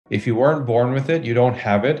If you weren't born with it, you don't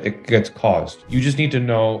have it, it gets caused. You just need to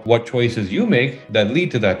know what choices you make that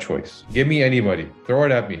lead to that choice. Give me anybody, throw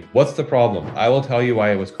it at me. What's the problem? I will tell you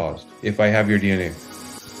why it was caused if I have your DNA.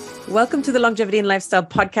 Welcome to the Longevity and Lifestyle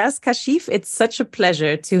Podcast. Kashif, it's such a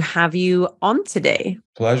pleasure to have you on today.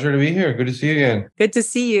 Pleasure to be here. Good to see you again. Good to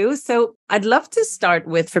see you. So I'd love to start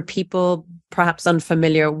with, for people perhaps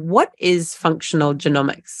unfamiliar, what is functional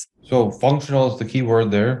genomics? So functional is the key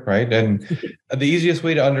word there, right? And the easiest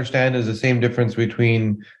way to understand is the same difference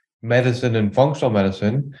between medicine and functional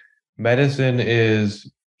medicine. Medicine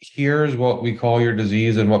is, here's what we call your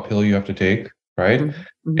disease and what pill you have to take, right?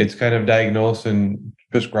 Mm-hmm. It's kind of diagnose and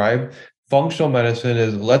prescribe. Functional medicine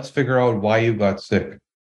is, let's figure out why you got sick.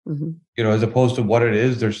 Mm-hmm. As opposed to what it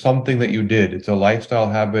is, there's something that you did. It's a lifestyle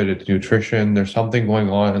habit, it's nutrition, there's something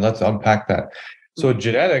going on, and let's unpack that. Mm-hmm. So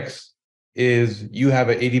genetics is, you have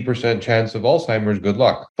an 80% chance of Alzheimer's, good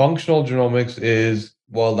luck. Functional genomics is,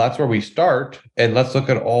 well, that's where we start, and let's look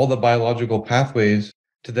at all the biological pathways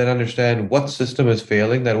to then understand what system is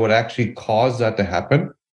failing that would actually cause that to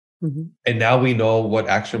happen. Mm-hmm. And now we know what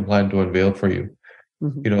action plan to unveil for you.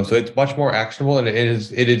 Mm-hmm. So it's much more actionable, and it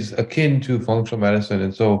is akin to functional medicine.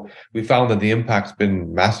 And so we found that the impact's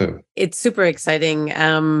been massive. It's super exciting.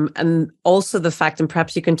 And also the fact, and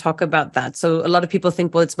perhaps you can talk about that. So a lot of people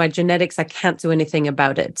think, well, it's my genetics, I can't do anything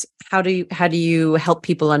about it. How do you help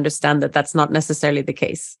people understand that that's not necessarily the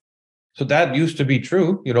case? So that used to be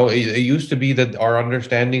true. It used to be that our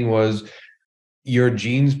understanding was your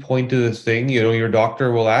genes point to this thing. Your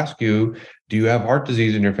doctor will ask you, do you have heart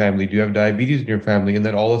disease in your family? Do you have diabetes in your family? And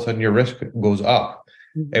then all of a sudden your risk goes up.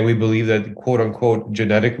 Mm-hmm. And we believe that, quote unquote,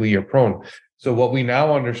 genetically you're prone. So what we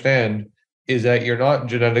now understand is that you're not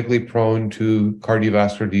genetically prone to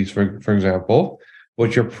cardiovascular disease, for example.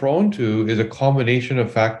 What you're prone to is a combination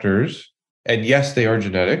of factors, and yes, they are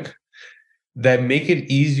genetic, that make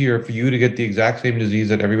it easier for you to get the exact same disease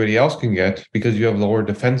that everybody else can get because you have lower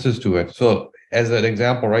defenses to it. So as an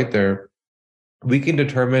example right there, we can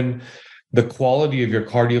determine the quality of your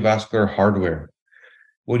cardiovascular hardware.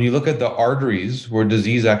 When you look at the arteries where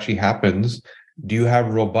disease actually happens, do you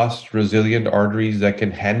have robust, resilient arteries that can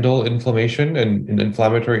handle inflammation and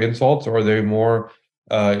inflammatory insults, or are they more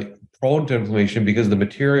prone to inflammation because the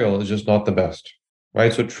material is just not the best,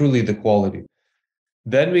 right? So truly the quality.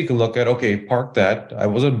 Then we can look at, okay, park that. I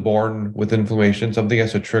wasn't born with inflammation. Something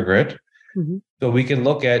has to trigger it. Mm-hmm. So we can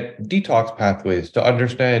look at detox pathways to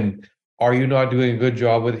understand, are you not doing a good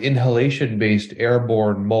job with inhalation-based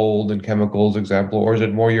airborne mold and chemicals, example, or is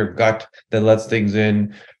it more your gut that lets things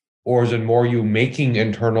in? Or is it more you making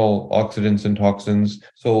internal oxidants and toxins?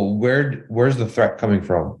 So where's the threat coming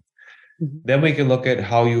from? Mm-hmm. Then we can look at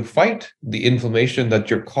how you fight the inflammation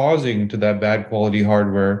that you're causing to that bad quality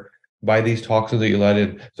hardware by these toxins that you let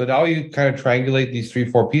in. So now you kind of triangulate these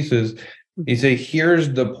 3-4 pieces. You say,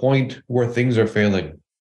 here's the point where things are failing,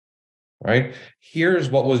 right? Here's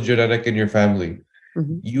what was genetic in your family.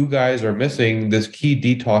 Mm-hmm. You guys are missing this key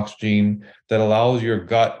detox gene that allows your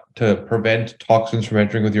gut to prevent toxins from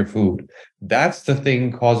entering with your food. That's the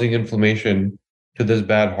thing causing inflammation to this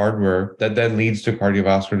bad hardware that then leads to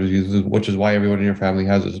cardiovascular diseases, which is why everyone in your family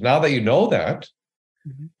has it. So now that you know that,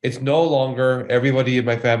 mm-hmm. It's no longer everybody in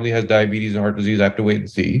my family has diabetes and heart disease, I have to wait and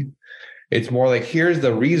see. It's more like, here's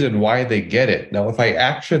the reason why they get it. Now, if I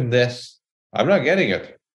action this, I'm not getting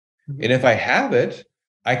it. Mm-hmm. And if I have it,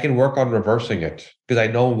 I can work on reversing it because I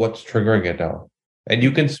know what's triggering it now. And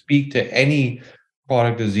you can speak to any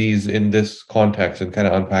chronic disease in this context and kind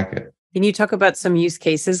of unpack it. Can you talk about some use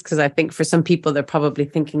cases? Because I think for some people, they're probably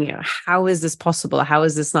thinking, how is this possible? How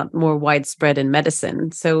is this not more widespread in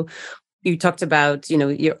medicine? So you talked about,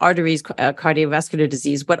 your arteries, cardiovascular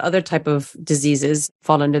disease. What other type of diseases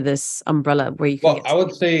fall under this umbrella where you can I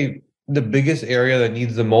would say the biggest area that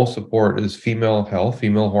needs the most support is female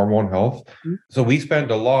hormone health. Mm-hmm. So we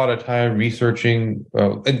spent a lot of time researching.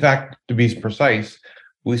 In fact, to be precise,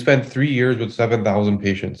 we spent 3 years with 7,000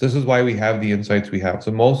 patients. This is why we have the insights we have.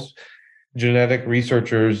 So most genetic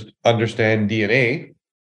researchers understand DNA.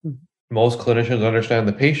 Mm-hmm. Most clinicians understand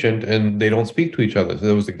the patient, and they don't speak to each other. So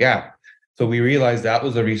there was a gap. So we realized that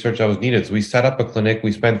was the research that was needed. So we set up a clinic.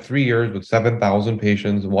 We spent 3 years with 7,000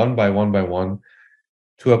 patients, one by one,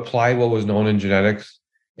 to apply what was known in genetics.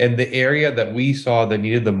 And the area that we saw that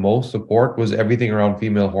needed the most support was everything around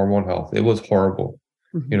female hormone health. It was horrible.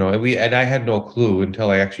 Mm-hmm. And I had no clue until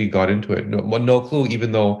I actually got into it. No clue,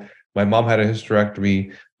 even though my mom had a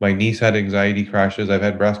hysterectomy, my niece had anxiety crashes, I've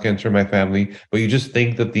had breast cancer in my family, but you just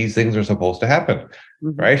think that these things are supposed to happen,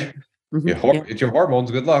 mm-hmm. right? Mm-hmm. It's your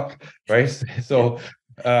hormones, good luck, right? So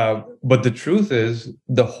But the truth is,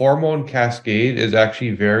 the hormone cascade is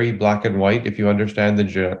actually very black and white if you understand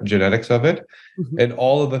the genetics of it. And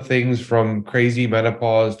all of the things from crazy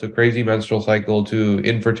menopause to crazy menstrual cycle to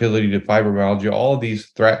infertility to fibromyalgia, all of these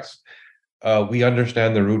threats, we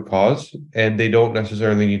understand the root cause and they don't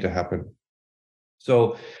necessarily need to happen.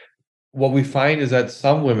 So what we find is that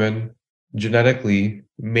some women genetically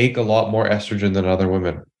make a lot more estrogen than other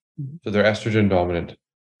women. So they're estrogen dominant.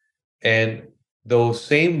 And those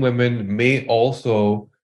same women may also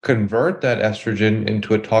convert that estrogen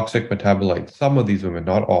into a toxic metabolite. Some of these women,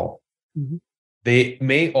 not all. They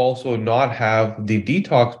may also not have the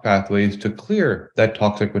detox pathways to clear that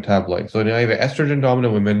toxic metabolite. So now you have estrogen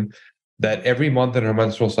dominant women that every month in her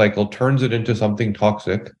menstrual cycle turns it into something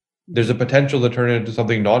toxic. There's a potential to turn it into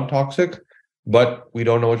something non-toxic, but we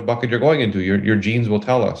don't know which bucket you're going into. Your genes will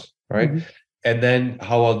tell us, right? And then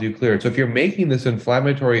how well do you clear it? So if you're making this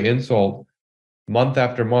inflammatory insult month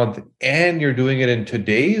after month, and you're doing it in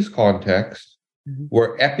today's context,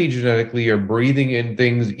 where epigenetically you're breathing in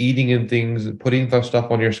things, eating in things, putting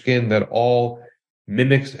stuff on your skin that all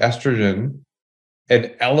mimics estrogen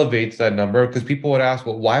and elevates that number. Because people would ask,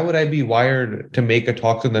 well, why would I be wired to make a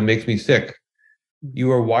toxin that makes me sick?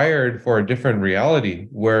 You are wired for a different reality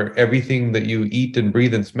where everything that you eat and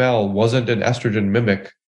breathe and smell wasn't an estrogen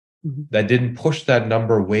mimic that didn't push that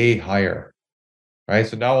number way higher. Right.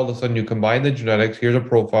 So now all of a sudden you combine the genetics. Here's a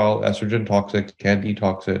profile, estrogen toxic, can't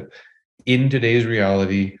detox it. In today's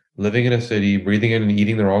reality, living in a city, breathing in and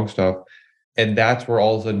eating the wrong stuff. And that's where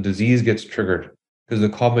all of a sudden disease gets triggered because the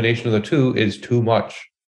combination of the two is too much.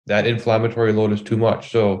 That inflammatory load is too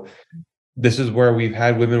much. So this is where we've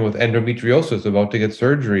had women with endometriosis about to get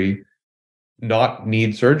surgery not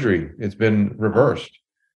need surgery. It's been reversed.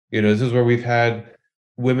 This is where we've had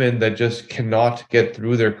women that just cannot get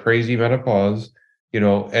through their crazy menopause,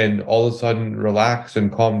 and all of a sudden relax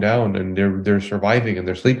and calm down, and they're surviving and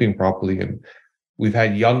they're sleeping properly. And we've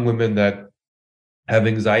had young women that have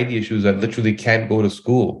anxiety issues that literally can't go to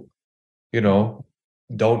school,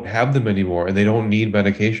 don't have them anymore, and they don't need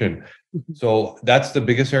medication. So that's the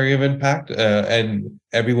biggest area of impact. And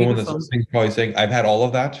every woman that's listening is probably saying, I've had all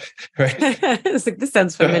of that, right? It's like, this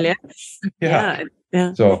sounds familiar. Yeah.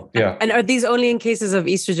 So, yeah. And are these only in cases of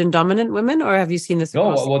estrogen dominant women, or have you seen this? No,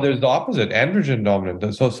 well, there's the opposite, androgen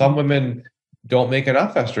dominant. So some women don't make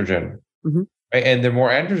enough estrogen, right? And they're more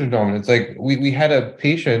androgen dominant. It's like we had a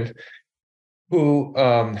patient who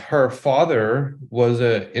her father was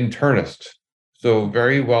an internist, so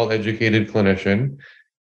very well-educated clinician.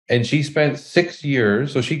 And she spent 6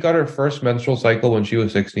 years. So she got her first menstrual cycle when she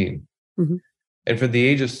was 16. And from the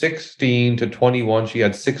age of 16 to 21, she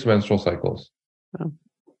had 6 menstrual cycles. Wow.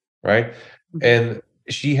 Right. And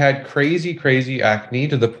she had crazy, crazy acne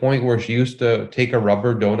to the point where she used to take a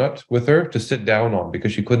rubber donut with her to sit down on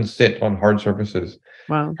because she couldn't sit on hard surfaces.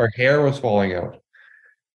 Wow. Her hair was falling out.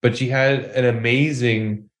 But she had an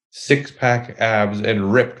amazing 6-pack abs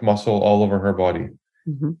and ripped muscle all over her body.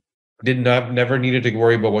 Never needed to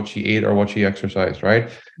worry about what she ate or what she exercised, right?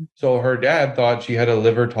 So her dad thought she had a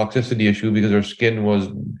liver toxicity issue because her skin was,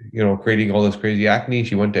 creating all this crazy acne.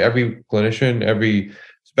 She went to every clinician, every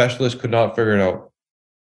specialist, could not figure it out.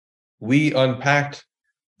 We unpacked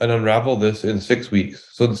and unraveled this in 6 weeks.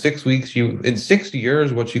 So in 6 weeks, in 6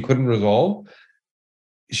 years, what she couldn't resolve,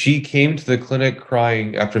 she came to the clinic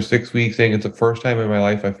crying after 6 weeks saying, it's the first time in my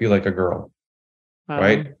life I feel like a girl,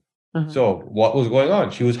 right? So what was going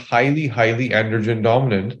on? She was highly, highly androgen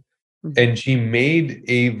dominant, and she made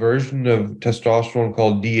a version of testosterone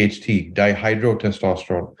called DHT,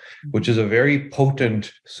 dihydrotestosterone, which is a very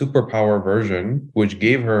potent superpower version, which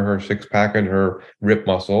gave her her 6-pack and her rip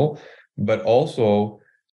muscle, but also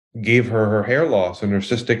gave her hair loss and her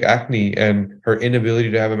cystic acne and her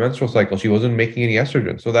inability to have a menstrual cycle. She wasn't making any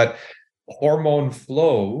estrogen. So that hormone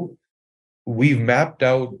flow, we've mapped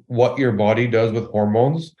out what your body does with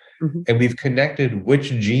hormones, and we've connected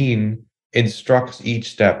which gene instructs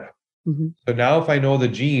each step. So now if I know the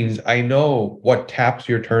genes, I know what taps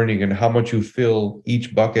you're turning and how much you fill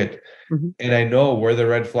each bucket. And I know where the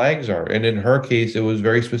red flags are. And in her case, it was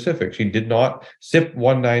very specific. She did not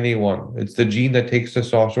CYP19A1. It's the gene that takes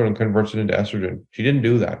testosterone and converts it into estrogen. She didn't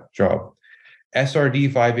do that job.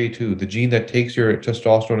 SRD5A2, the gene that takes your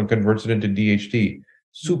testosterone and converts it into DHT.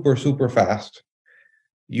 Super, super fast.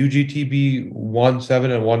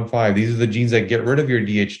 UGTB17 and 15. These are the genes that get rid of your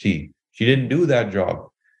DHT. She didn't do that job.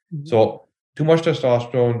 So too much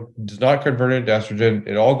testosterone does not convert into estrogen.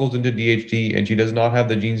 It all goes into DHT, and she does not have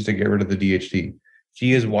the genes to get rid of the DHT.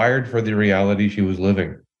 She is wired for the reality she was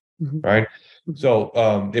living, right?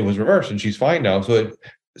 So it was reversed, and she's fine now. So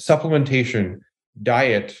supplementation,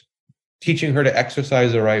 diet, teaching her to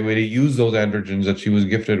exercise the right way, to use those androgens that she was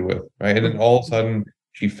gifted with, right? And then all of a sudden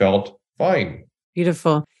she felt fine.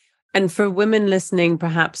 Beautiful. And for women listening,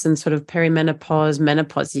 perhaps in sort of perimenopause,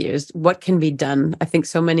 menopause years, what can be done? I think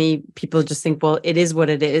so many people just think, well, it is what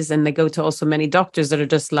it is. And they go to also many doctors that are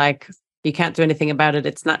just like, you can't do anything about it.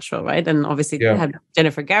 It's natural, right? And obviously they have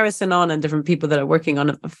Jennifer Garrison on and different people that are working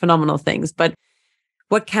on phenomenal things. But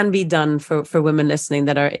what can be done for women listening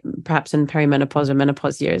that are perhaps in perimenopause or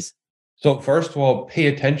menopause years? So first of all, pay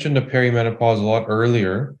attention to perimenopause a lot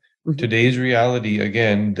earlier. Today's reality,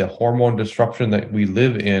 again, the hormone disruption that we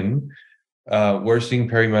live in, we're seeing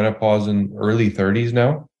perimenopause in early 30s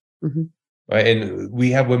now. Right? And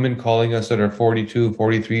we have women calling us that are 42,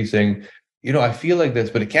 43 saying, I feel like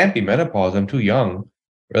this, but it can't be menopause. I'm too young.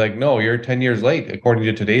 We're like, no, you're 10 years late, according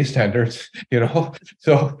to today's standards,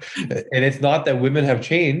 So, and it's not that women have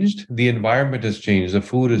changed. The environment has changed. The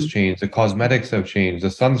food has changed. The cosmetics have changed. The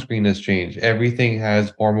sunscreen has changed. Everything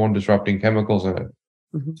has hormone disrupting chemicals in it.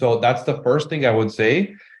 So that's the first thing I would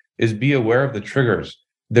say is be aware of the triggers.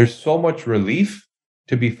 There's so much relief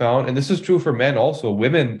to be found. And this is true for men also.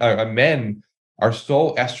 Men are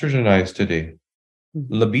so estrogenized today.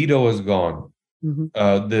 Libido is gone.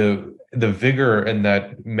 The vigor and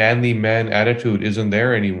that manly man attitude isn't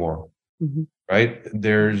there anymore. Right?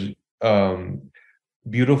 There's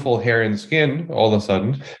beautiful hair and skin all of a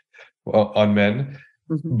sudden on men.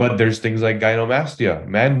 But there's things like gynomastia,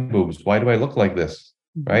 man boobs. Why do I look like this?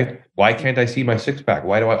 Right? Why can't I see my six pack?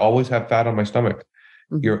 Why do I always have fat on my stomach?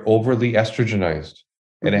 You're overly estrogenized.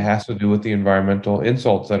 And it has to do with the environmental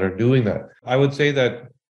insults that are doing that. I would say that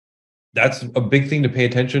that's a big thing to pay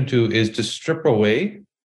attention to, is to strip away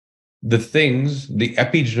the things, the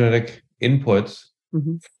epigenetic inputs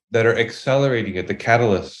that are accelerating it, the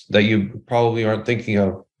catalysts that you probably aren't thinking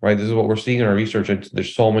of, right? This is what we're seeing in our research.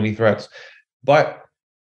 There's so many threats. But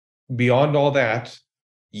beyond all that,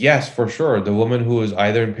 yes, for sure, the woman who is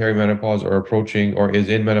either in perimenopause or approaching or is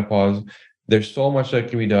in menopause, there's so much that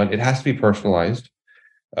can be done. It has to be personalized.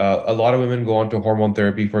 A lot of women go on to hormone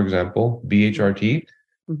therapy, for example, BHRT,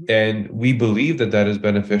 and we believe that that is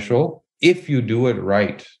beneficial if you do it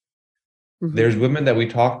right. There's women that we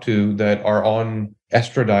talk to that are on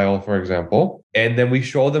estradiol, for example, and then we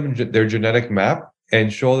show them their genetic map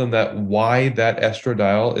and show them that why that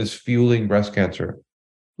estradiol is fueling breast cancer.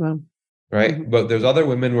 Wow. Right? But there's other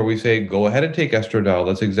women where we say, go ahead and take estradiol.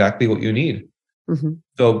 That's exactly what you need.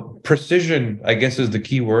 So precision, I guess, is the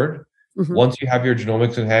key word. Once you have your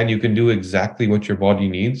genomics in hand, you can do exactly what your body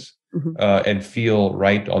needs and feel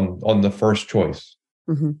right on the first choice.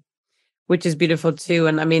 Which is beautiful too.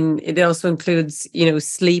 And I mean, it also includes,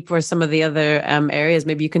 sleep or some of the other areas.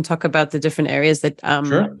 Maybe you can talk about the different areas that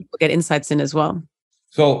people get insights in as well.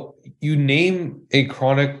 So you name a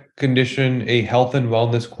chronic condition, a health and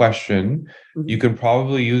wellness question, you can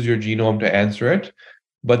probably use your genome to answer it.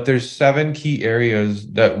 But there's 7 key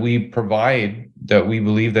areas that we provide that we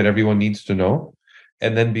believe that everyone needs to know.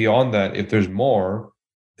 And then beyond that, if there's more,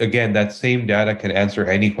 again, that same data can answer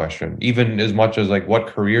any question, even as much as like, what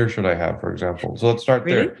career should I have, for example? So let's start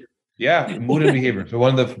there. Yeah, mood and behavior. So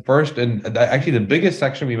one of the first, and actually the biggest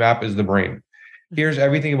section we map is the brain. Here's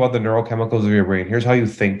everything about the neurochemicals of your brain. Here's how you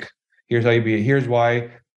think. Here's how you be. Here's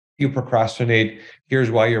why you procrastinate.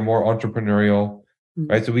 Here's why you're more entrepreneurial,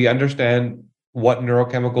 right? So we understand what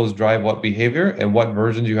neurochemicals drive what behavior and what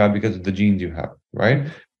versions you have because of the genes you have, right?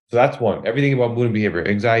 So that's one. Everything about mood and behavior,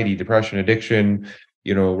 anxiety, depression, addiction,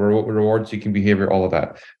 reward-seeking behavior, all of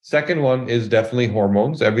that. Second one is definitely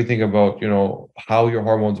hormones. Everything about, how your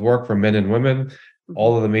hormones work for men and women,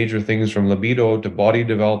 all of the major things from libido to body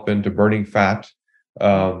development to burning fat,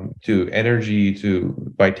 to energy, to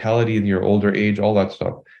vitality in your older age, all that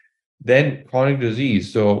stuff. Then chronic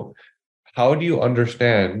disease. So how do you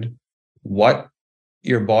understand what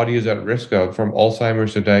your body is at risk of, from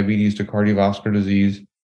Alzheimer's to diabetes to cardiovascular disease,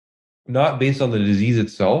 not based on the disease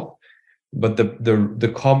itself, but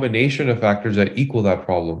the combination of factors that equal that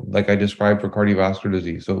problem, like I described for cardiovascular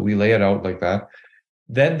disease. So we lay it out like that.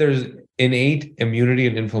 Then there's innate immunity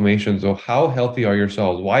and inflammation. So how healthy are your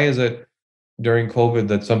cells? Why is it during COVID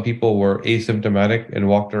that some people were asymptomatic and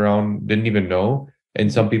walked around, didn't even know,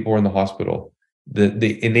 and some people were in the hospital?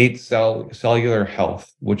 The innate cellular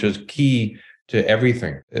health, which is key to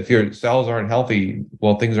everything. If your cells aren't healthy,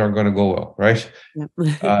 well, things aren't going to go well, right?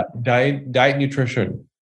 Diet, nutrition.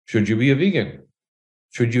 Should you be a vegan?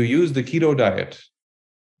 Should you use the keto diet?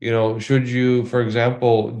 Should you, for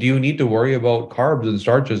example, do you need to worry about carbs and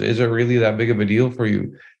starches? Is it really that big of a deal for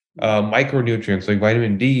you? Micronutrients like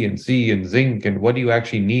vitamin D and C and zinc, and what do you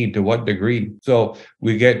actually need to what degree? So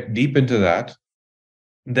we get deep into that.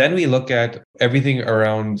 Then we look at everything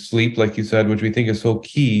around sleep, like you said, which we think is so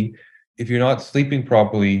key. If you're not sleeping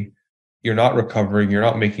properly, you're not recovering, you're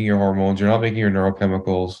not making your hormones, you're not making your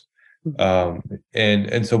neurochemicals. Mhm. Um,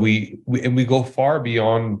 and so we go far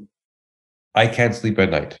beyond I can't sleep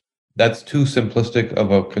at night. That's too simplistic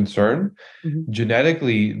of a concern. Mhm.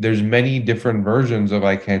 Genetically, there's many different versions of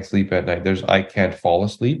I can't sleep at night. There's I can't fall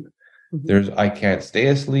asleep. Mhm. There's I can't stay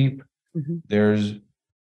asleep. Mhm. There's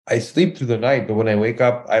I sleep through the night, but when I wake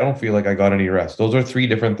up, I don't feel like I got any rest. Those are three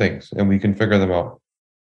different things, and we can figure them out.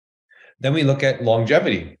 Then we look at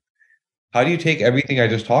longevity. How do you take everything I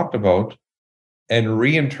just talked about and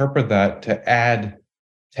reinterpret that to add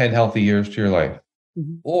 10 healthy years to your life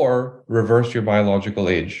Mhm. or reverse your biological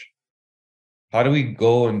age? How do we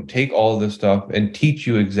go and take all of this stuff and teach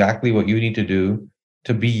you exactly what you need to do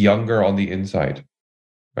to be younger on the inside,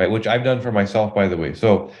 right? Which I've done for myself, by the way.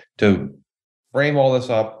 So to frame all this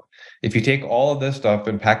up, if you take all of this stuff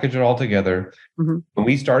and package it all together, Mhm. when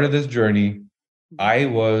we started this journey, Mhm. I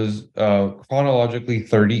was chronologically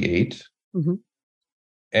 38 Mhm.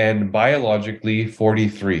 and biologically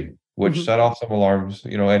 43, which Mhm. set off some alarms,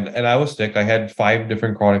 and I was sick. I had five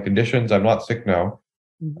different chronic conditions. I'm not sick now.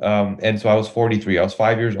 Mhm. And so I was 43. I was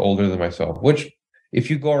 5 years older than myself, which if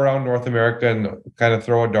you go around North America and kind of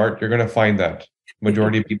throw a dart, you're going to find that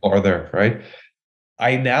majority of people are there, right?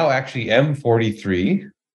 I now actually am 43.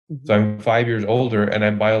 So Mhm. I'm 5 years older and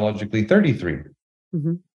I'm biologically 33,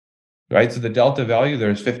 Mhm. right? So the delta value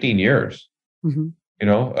there is 15 years, Mhm.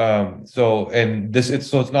 so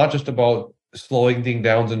it's not just about slowing things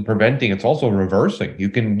down and preventing, it's also reversing. You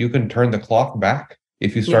can turn the clock back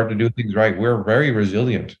if you Yeah. start to do things right. We're very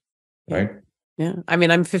resilient, Yeah. right? Yeah. I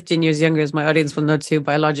mean, I'm 15 years younger, as my audience will know too,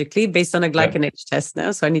 biologically, based on a Yeah. glycan test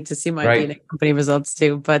now. So I need to see my Right. DNA company results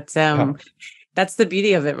too. But Yeah. that's the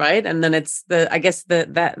beauty of it, right? And then it's I guess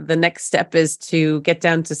the next step is to get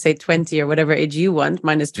down to say 20 or whatever age you want,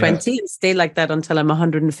 minus Yes. 20, and stay like that until I'm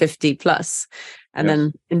 150 plus, and Yes.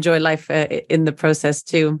 then enjoy life in the process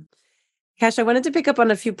too. Cash, I wanted to pick up on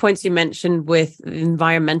a few points you mentioned with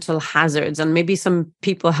environmental hazards, and maybe some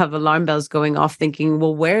people have alarm bells going off thinking,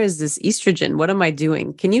 well, where is this estrogen? What am I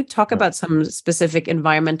doing? Can you talk Yeah. about some specific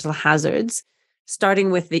environmental hazards, starting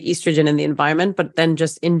with the estrogen in the environment, but then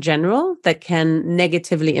just in general that can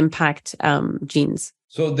negatively impact genes?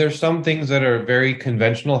 So there's some things that are very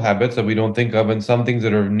conventional habits that we don't think of, and some things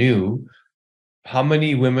that are new. How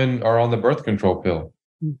many women are on the birth control pill?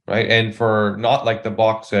 Right. And for not like the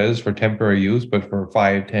box says for temporary use, but for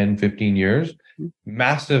 5, 10, 15 years,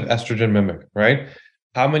 massive estrogen mimic, right?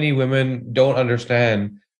 How many women don't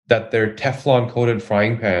understand that their Teflon coated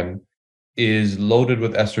frying pan is loaded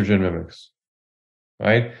with estrogen mimics,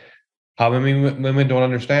 right? How many women don't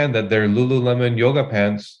understand that their Lululemon yoga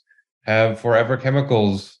pants have forever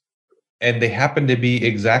chemicals and they happen to be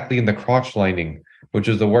exactly in the crotch lining, which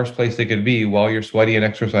is the worst place they could be while you're sweaty and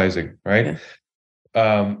exercising, right? Yeah.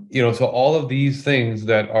 So all of these things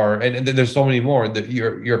that are, and there's so many more that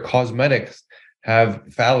your cosmetics have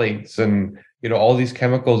phthalates and all these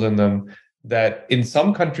chemicals in them that in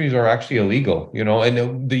some countries are actually illegal.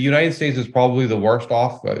 And the United States is probably the worst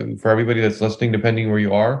off for everybody that's listening, depending where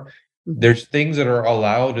you are. Mhm. There's things that are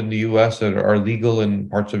allowed in the US that are legal in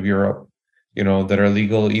parts of Europe, that are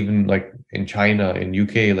legal even like in China, in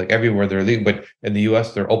UK, like everywhere they're legal, but in the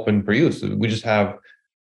US they're open for use. We just have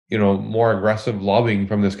more aggressive lobbying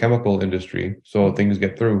from this chemical industry so Mhm. things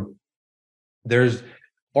get through. There's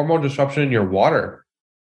hormone disruption in your water.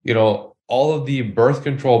 All of the birth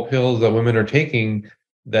control pills that women are taking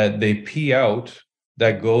that they pee out,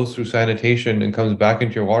 that goes through sanitation and comes back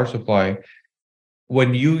into your water supply.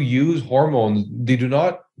 When you use hormones, they do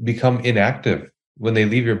not become inactive when they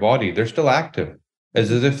leave your body. They're still active,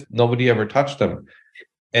 as if nobody ever touched them,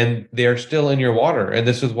 and they're still in your water. And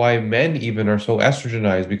this is why men even are so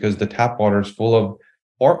estrogenized, because the tap water is full of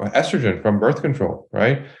estrogen from birth control,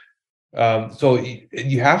 right? So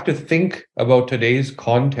you have to think about today's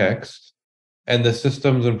context and the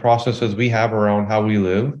systems and processes we have around how we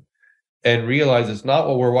live and realize it's not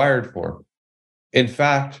what we're wired for. In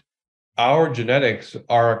fact, our genetics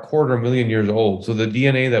are 250,000 years old. So the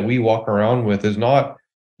DNA that we walk around with is not,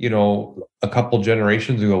 a couple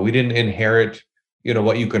generations ago. We didn't inherit,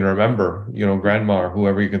 what you can remember, grandma or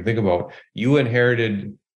whoever you can think about. You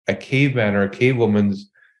inherited a caveman or a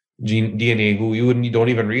cavewoman's DNA who don't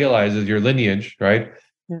even realize is your lineage, right?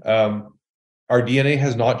 Yeah. Our DNA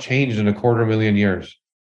has not changed in 250,000 years.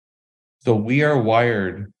 So we are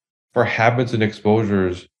wired for habits and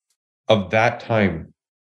exposures of that time.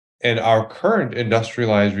 And our current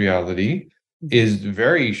industrialized reality is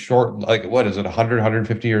very short, like what is it, 100,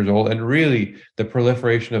 150 years old? And really the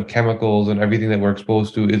proliferation of chemicals and everything that we're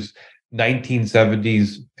exposed to is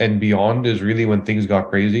 1970s and beyond is really when things got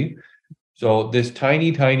crazy. So this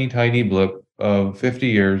tiny, tiny, tiny blip of 50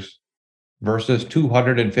 years versus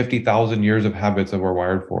 250,000 years of habits that we're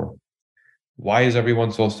wired for. Why is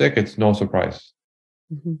everyone so sick? It's no surprise.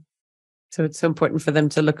 Mm-hmm. So it's so important for them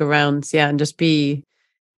to look around, yeah, and just be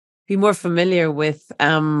more familiar with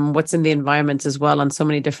what's in the environment as well on so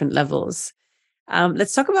many different levels.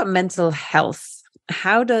 Let's talk about mental health.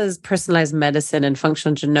 How does personalized medicine and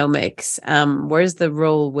functional genomics, where's the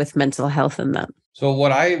role with mental health in that? So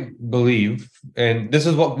what I believe, and this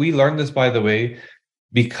is what we learned this, by the way,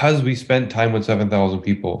 because we spent time with 7,000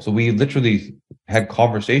 people. So we literally had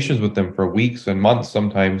conversations with them for weeks and months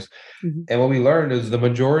sometimes. Mm-hmm. And what we learned is the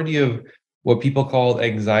majority of what people call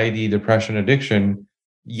anxiety, depression, addiction,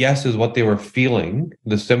 yes, is what they were feeling.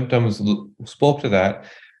 The symptoms spoke to that.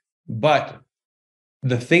 But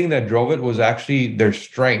the thing that drove it was actually their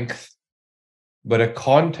strength, but a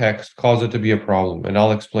context caused it to be a problem. And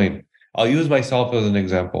I'll explain. I'll use myself as an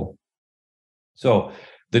example. So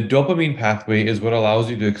the dopamine pathway is what allows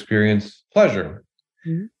you to experience pleasure,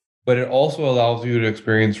 mm-hmm. but it also allows you to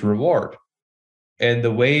experience reward. And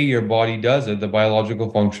the way your body does it, the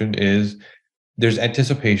biological function is there's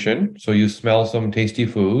anticipation. So you smell some tasty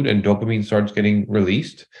food and dopamine starts getting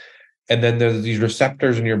released. And then there's these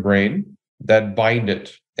receptors in your brain that bind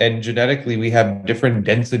it. And genetically, we have different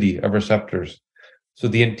density of receptors. So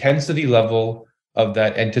the intensity level of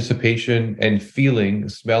that anticipation and feeling,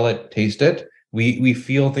 smell it, taste it, we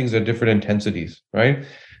feel things at different intensities, right?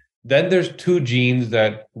 Then there's two genes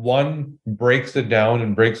that one breaks it down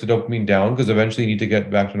and breaks the dopamine down because eventually you need to get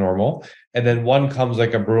back to normal. And then one comes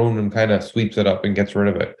like a broom and kind of sweeps it up and gets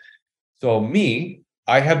rid of it. So me,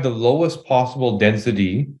 I have the lowest possible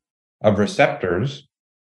density of receptors.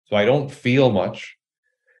 So I don't feel much.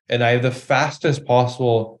 And I have the fastest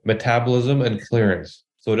possible metabolism and clearance.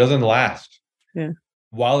 So it doesn't last. Yeah.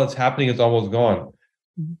 While it's happening, it's almost gone.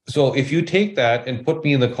 Mm-hmm. So if you take that and put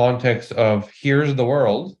me in the context of here's the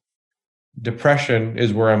world, depression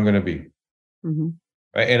is where I'm going to be. Mm-hmm.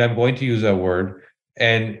 Right? And I'm going to use that word.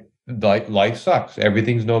 And like life sucks.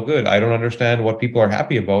 Everything's no good. I don't understand what people are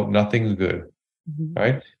happy about. Nothing's good. Mm-hmm.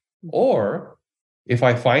 Right? Mm-hmm. Or if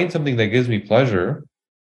I find something that gives me pleasure,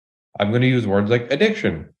 I'm going to use words like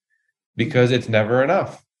addiction because it's never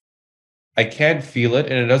enough. I can't feel it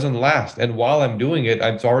and it doesn't last. And while I'm doing it,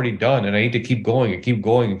 it's already done. And I need to keep going and keep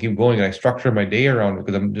going and keep going. And I structure my day around it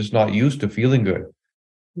because I'm just not used to feeling good.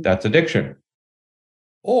 That's addiction.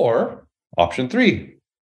 Or option 3,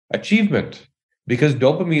 achievement, because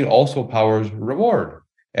dopamine also powers reward.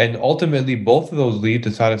 And ultimately, both of those lead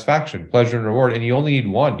to satisfaction, pleasure and reward. And you only need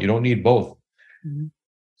one. You don't need both. Mm-hmm.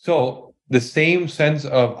 So the same sense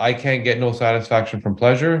of I can't get no satisfaction from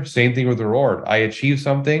pleasure, same thing with reward. I achieve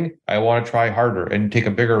something, I want to try harder and take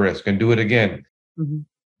a bigger risk and do it again. Mm-hmm.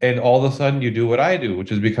 And all of a sudden you do what I do,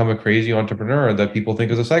 which is become a crazy entrepreneur that people think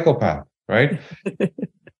is a psychopath, right?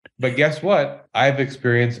 But guess what? I've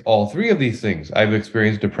experienced all 3 of these things. I've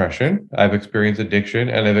experienced depression, I've experienced addiction,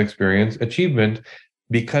 and I've experienced achievement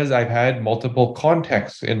because I've had multiple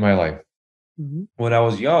contexts in my life. Mm-hmm. When I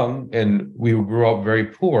was young and we grew up very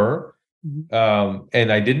poor,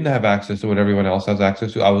 and I didn't have access to what everyone else has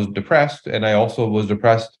access to, I was depressed. And I also was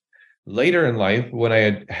depressed later in life when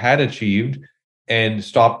I had achieved and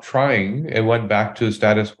stopped trying and went back to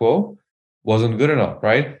status quo. Wasn't good enough,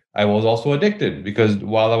 right? I was also addicted because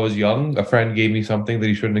while I was young, a friend gave me something that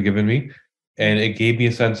he shouldn't have given me. And it gave me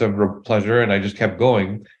a sense of pleasure and I just kept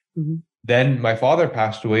going. Mm-hmm. Then my father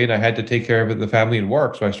passed away and I had to take care of the family and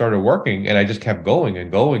work. So I started working and I just kept going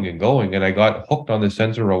and going and going. And I got hooked on this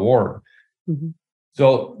sense of reward. Mm-hmm.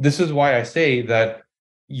 So this is why I say that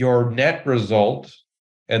your net result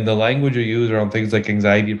and the language you use around things like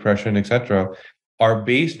anxiety, depression, etc., are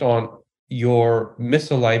based on your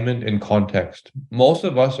misalignment in context. Most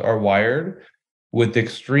of us are wired with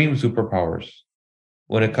extreme superpowers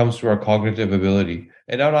when it comes to our cognitive ability.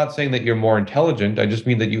 And I'm not saying that you're more intelligent. I just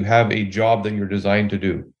mean that you have a job that you're designed to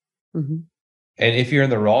do. Mm-hmm. And if you're in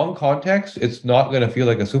the wrong context, it's not going to feel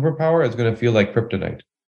like a superpower. It's going to feel like kryptonite.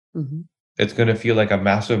 Mm-hmm. It's going to feel like a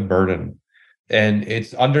massive burden. And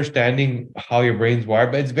it's understanding how your brain's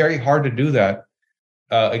wired, but it's very hard to do that,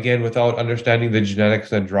 again, without understanding the genetics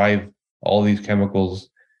that drive all these chemicals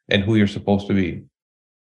and who you're supposed to be.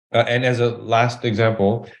 And as a last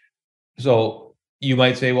example, so you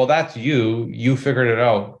might say, well, that's you figured it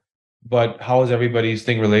out, but how is everybody's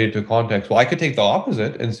thing related to context? Well, I could take the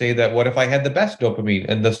opposite and say that what if I had the best dopamine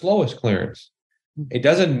and the slowest clearance? It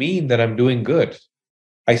doesn't mean that I'm doing good.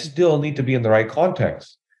 I still need to be in the right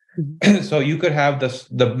context. So you could have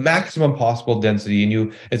the maximum possible density,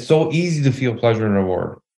 and it's so easy to feel pleasure and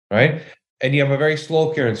reward, right? And you have a very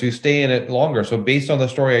slow current, so you stay in it longer. So based on the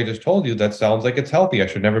story I just told you, that sounds like it's healthy. I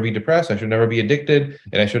should never be depressed. I should never be addicted,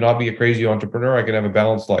 and I should not be a crazy entrepreneur. I can have a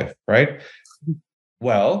balanced life, right?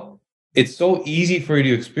 Well, it's so easy for you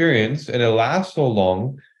to experience, and it lasts so long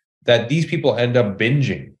that these people end up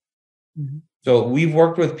binging. So we've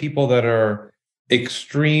worked with people that are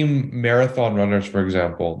extreme marathon runners, for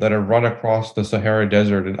example, that are run across the Sahara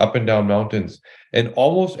Desert and up and down mountains. And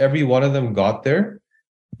almost every one of them got there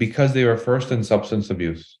because they were first in substance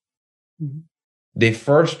abuse. They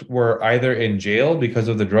first were either in jail because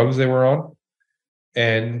of the drugs they were on,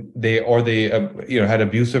 and they had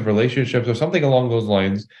abusive relationships or something along those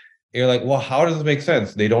lines. You're like, well, how does this make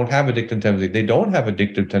sense? They don't have addictive tendencies. They don't have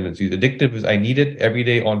addictive tendencies. Addictive is I need it every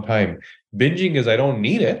day on time. Binging is I don't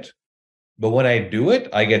need it, but when I do it,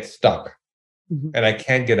 I get stuck and I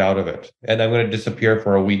can't get out of it. And I'm going to disappear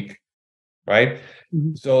for a week, right?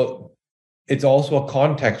 So it's also a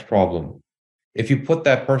context problem. If you put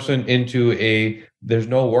that person into there's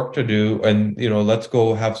no work to do and, let's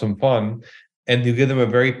go have some fun, and you give them a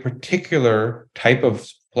very particular type of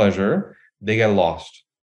pleasure, they get lost,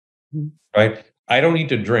 right? I don't need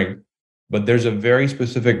to drink, but there's a very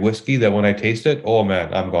specific whiskey that when I taste it, oh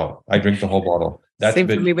man, I'm gone. I drink the whole bottle. That's same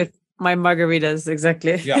for me with my margaritas,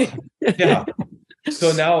 exactly. Yeah.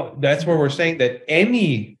 So now that's where we're saying that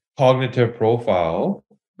any cognitive profile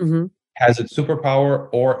has its superpower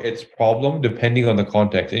or its problem depending on the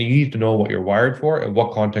context. And you need to know what you're wired for and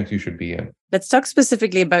what context you should be in. Let's talk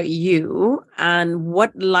specifically about you and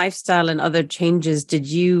what lifestyle and other changes did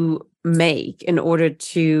you make in order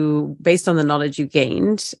to, based on the knowledge you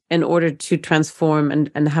gained, in order to transform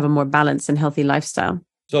and have a more balanced and healthy lifestyle?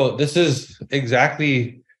 So this is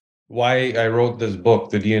exactly why I wrote this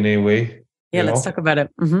book, The DNA Way. Yeah, let's talk about it.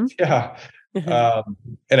 Yeah.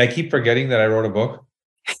 And I keep forgetting that I wrote a book.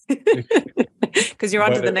 Because you're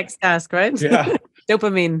on to the next task, right? Yeah.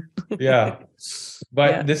 Dopamine. Yeah.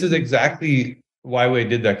 But this is exactly why we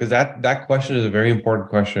did that, because that question is a very important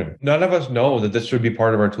question. None of us know that this should be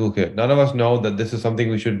part of our toolkit. None of us know that this is something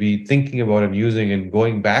we should be thinking about and using and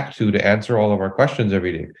going back to answer all of our questions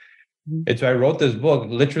every day. And so I wrote this book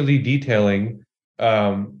literally detailing,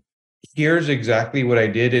 here's exactly what I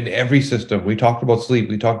did in every system. We talked about sleep,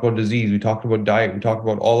 we talked about disease, we talked about diet, we talked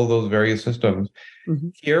about all of those various systems.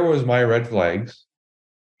 Here was my red flags,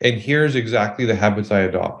 and here's exactly the habits I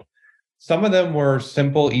adopt. Some of them were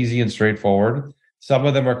simple, easy, and straightforward. Some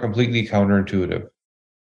of them are completely counterintuitive,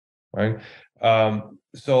 right?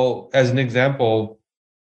 So as an example,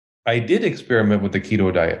 I did experiment with the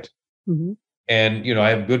keto diet. And, I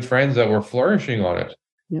have good friends that were flourishing on it.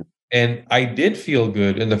 And I did feel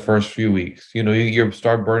good in the first few weeks. You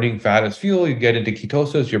start burning fat as fuel, you get into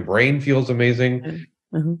ketosis, your brain feels amazing.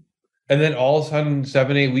 And then all of a sudden,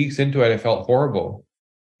 7-8 weeks into it, I felt horrible.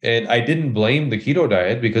 And I didn't blame the keto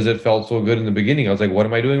diet because it felt so good in the beginning. I was like, what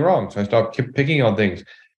am I doing wrong? So I stopped picking on things.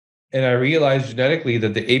 And I realized genetically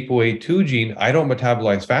that the ApoA2 gene, I don't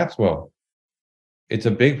metabolize fats well. It's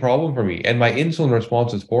a big problem for me. And my insulin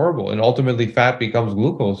response is horrible. And ultimately, fat becomes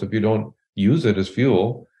glucose if you don't use it as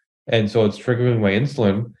fuel. And so it's triggering my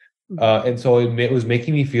insulin. And so it was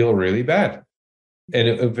making me feel really bad. And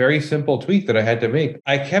a very simple tweak that I had to make.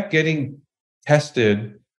 I kept getting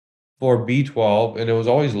tested for B12 and it was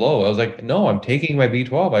always low. I was like, no, I'm taking my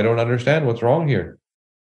B12. I don't understand what's wrong here.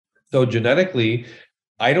 So genetically,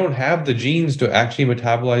 I don't have the genes to actually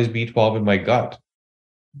metabolize B12 in my gut.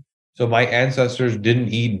 So my ancestors didn't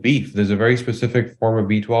eat beef. There's a very specific form of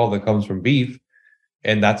B12 that comes from beef,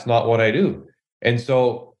 and that's not what I do. And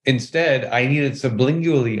so instead, I need it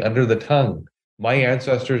sublingually under the tongue. My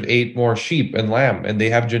ancestors ate more sheep and lamb, and they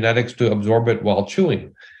have genetics to absorb it while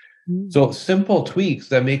chewing. So simple tweaks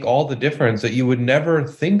that make all the difference that you would never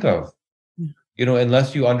think of,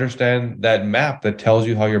 unless you understand that map that tells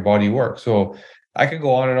you how your body works. So I could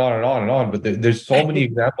go on and on and on and on, but there's so many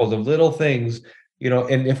examples of little things,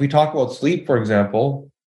 and if we talk about sleep, for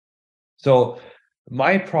example, so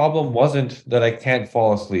my problem wasn't that I can't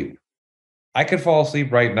fall asleep. I could fall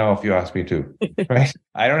asleep right now if you ask me to, right?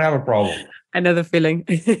 I don't have a problem. I know the feeling.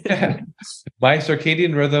 My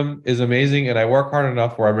circadian rhythm is amazing and I work hard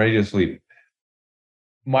enough where I'm ready to sleep.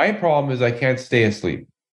 My problem is I can't stay asleep.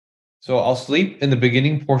 So I'll sleep in the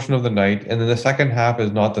beginning portion of the night and then the second half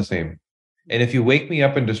is not the same. And if you wake me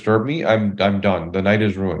up and disturb me, I'm done. The night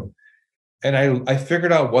is ruined. And I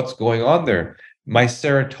figured out what's going on there. My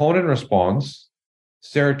serotonin response,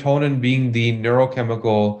 serotonin being the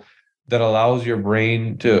neurochemical that allows your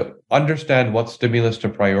brain to understand what stimulus to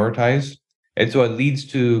prioritize And so it leads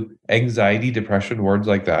to anxiety, depression, words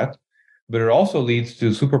like that. But it also leads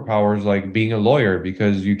to superpowers like being a lawyer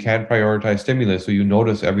because you can't prioritize stimulus. So you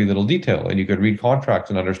notice every little detail and you could read contracts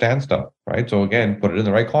and understand stuff, right? So again, put it in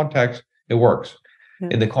the right context, it works. Yeah.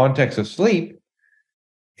 In the context of sleep,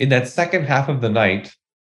 in that second half of the night,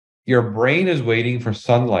 your brain is waiting for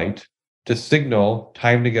sunlight to signal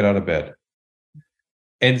time to get out of bed.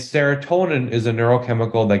 And serotonin is a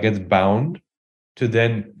neurochemical that gets bound to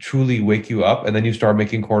then truly wake you up. And then you start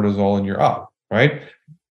making cortisol and you're up, right?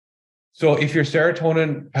 So if your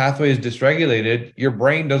serotonin pathway is dysregulated, your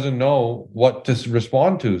brain doesn't know what to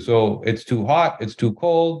respond to. So it's too hot, it's too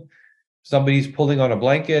cold, somebody's pulling on a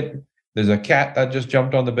blanket, there's a cat that just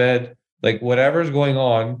jumped on the bed, like whatever's going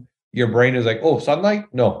on, your brain is like, oh, sunlight?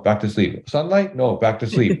 No, back to sleep. Sunlight? No, back to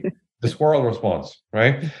sleep. The squirrel response,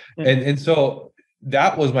 right? Yeah. And so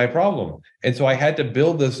that was my problem. And so I had to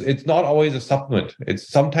build this. It's not always a supplement. It's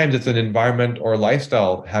sometimes it's an environment or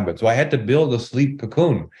lifestyle habit. So I had to build a sleep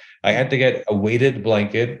cocoon. I had to get a weighted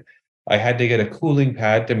blanket. I had to get a cooling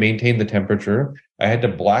pad to maintain the temperature. I had to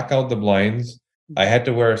black out the blinds. I had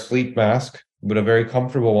to wear a sleep mask, but a very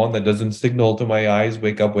comfortable one that doesn't signal to my eyes,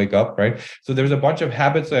 wake up, right? So there's a bunch of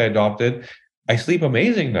habits I adopted. I sleep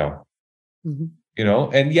amazing now,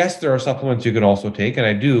 and yes, there are supplements you can also take, and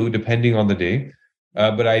I do, depending on the day,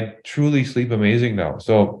 but I truly sleep amazing now.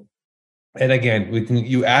 So, and again,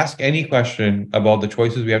 you ask any question about the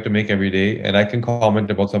choices we have to make every day, and I can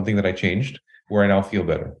comment about something that I changed where I now feel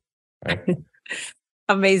better, right?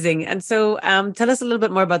 Amazing. And so tell us a little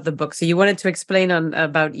bit more about the book. So you wanted to explain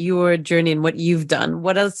about your journey and what you've done.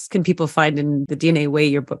 What else can people find in the DNA Way,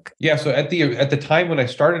 your book? Yeah. So at the time when I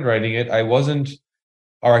started writing it, I wasn't,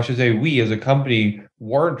 or I should say we as a company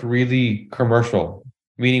weren't really commercial,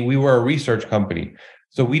 meaning we were a research company.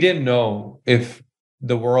 So we didn't know if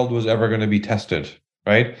the world was ever going to be tested,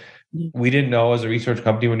 right? We didn't know as a research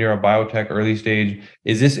company when you're a biotech early stage,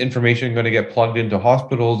 is this information going to get plugged into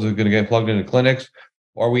hospitals? Is it going to get plugged into clinics?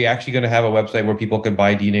 Or are we actually going to have a website where people can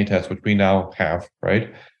buy DNA tests, which we now have,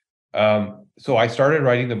 right? So I started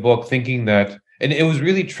writing the book thinking that, and it was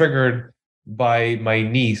really triggered by my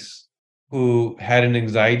niece who had an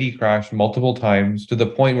anxiety crash multiple times to the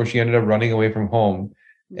point where she ended up running away from home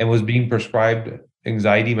and was being prescribed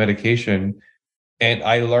anxiety medication. And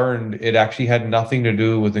I learned it actually had nothing to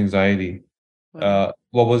do with anxiety. Wow.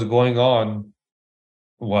 What was going on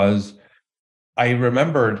was I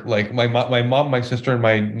remembered like my mom, my sister, and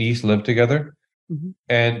my niece lived together,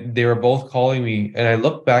 and they were both calling me. And I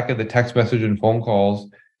looked back at the text message and phone calls,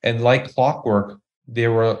 and like clockwork, they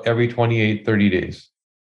were every 28, 30 days.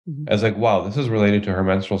 I was like, wow, this is related to her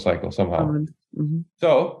menstrual cycle somehow.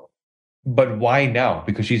 So, but why now?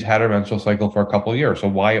 Because she's had her menstrual cycle for a couple of years. So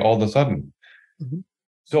why all of a sudden?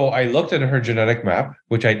 So I looked at her genetic map,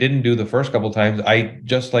 which I didn't do the first couple of times. I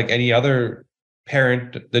just like any other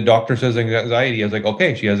parent, the doctor says anxiety. I was like,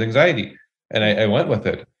 okay, she has anxiety. And I went with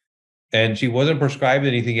it. And she wasn't prescribed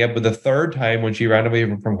anything yet. But the third time when she ran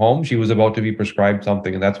away from home, she was about to be prescribed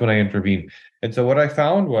something. And that's when I intervened. And so what I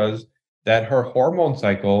found was that her hormone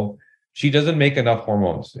cycle, she doesn't make enough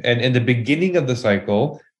hormones. And in the beginning of the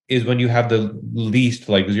cycle is when you have the least,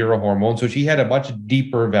 like zero hormones. So she had a much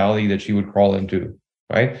deeper valley that she would crawl into,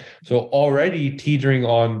 right? So already teetering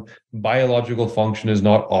on biological function is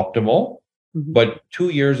not optimal, but 2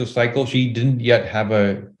 years of cycle, she didn't yet have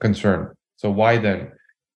a concern. So why then?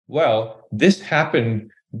 Well, this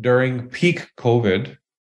happened during peak COVID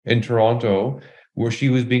in Toronto, where she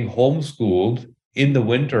was being homeschooled in the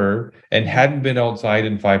winter and hadn't been outside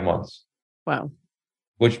in 5 months. Wow.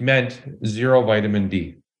 Which meant zero vitamin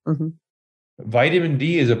D. Vitamin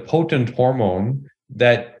D is a potent hormone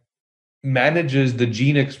that manages the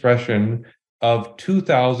gene expression of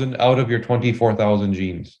 2,000 out of your 24,000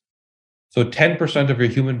 genes. So 10% of your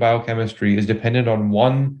human biochemistry is dependent on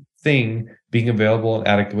one thing being available in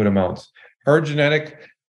adequate amounts. Her genetic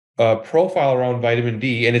profile around vitamin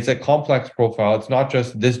D, and it's a complex profile. It's not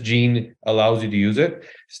just this gene allows you to use it.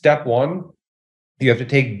 Step one, you have to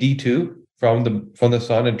take D2 from the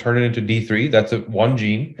sun and turn it into D3. That's one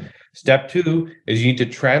gene. Step two is you need to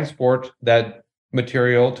transport that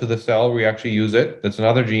material to the cell where you actually use it. That's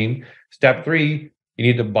another gene. Step three, you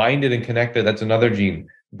need to bind it and connect it. That's another gene.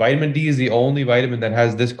 Vitamin D is the only vitamin that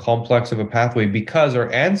has this complex of a pathway because our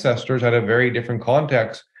ancestors had a very different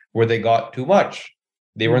context where they got too much.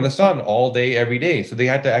 They were in the sun all day, every day. So they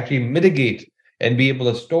had to actually mitigate and be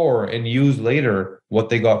able to store and use later what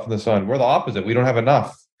they got from the sun. We're the opposite. We don't have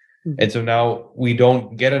enough. And so now we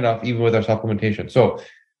don't get enough even with our supplementation. So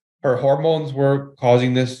her hormones were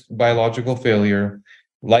causing this biological failure,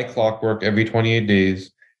 like clockwork every 28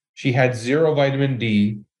 days. She had zero vitamin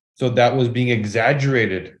D. So that was being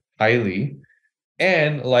exaggerated highly.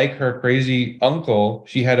 And like her crazy uncle,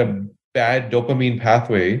 she had a bad dopamine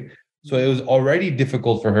pathway. So it was already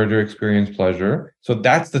difficult for her to experience pleasure. So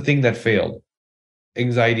that's the thing that failed.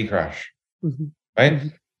 Anxiety crash, Mm-hmm. right? Mm-hmm.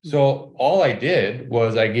 So all I did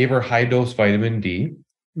was I gave her high dose vitamin D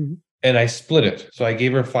Mm-hmm. and I split it. So I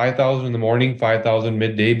gave her 5,000 in the morning, 5,000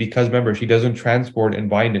 midday, because remember, she doesn't transport and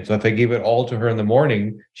bind it. So if I gave it all to her in the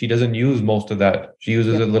morning, she doesn't use most of that. She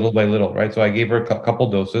uses Yep. it little by little, right? So I gave her a couple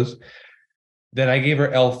doses. Then I gave her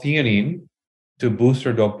L-theanine to boost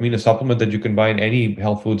her dopamine, a supplement that you can buy in any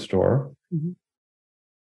health food store. Mm-hmm.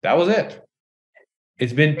 That was it.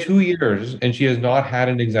 It's been 2 years and she has not had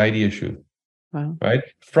an anxiety issue. Wow. Right?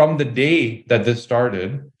 From the day that this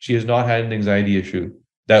started, she has not had an anxiety issue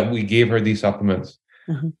that we gave her these supplements.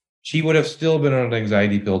 Uh-huh. She would have still been on an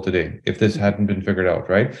anxiety pill today if this hadn't been figured out,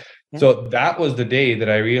 right? Yeah. So that was the day that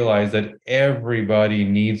I realized that everybody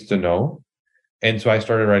needs to know. And so I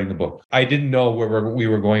started writing the book. I didn't know where we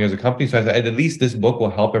were going as a company. So I said, at least this book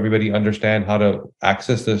will help everybody understand how to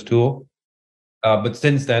access this tool. But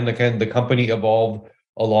since then, again, the company evolved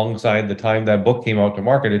alongside the time that book came out to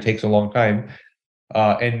market. It takes a long time.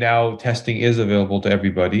 And now testing is available to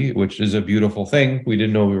everybody, which is a beautiful thing. We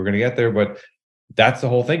didn't know we were going to get there, but that's the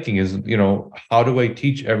whole thinking is, how do I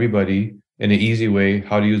teach everybody in an easy way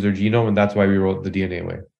how to use their genome? And that's why we wrote the DNA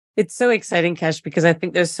Way. It's so exciting, Kash, because I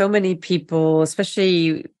think there's so many people,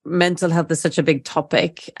 especially mental health is such a big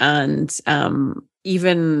topic. And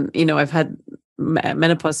even, I've had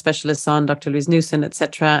menopause specialists on, Dr. Louise Newson,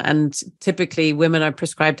 etc. And typically women are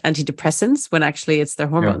prescribed antidepressants when actually it's their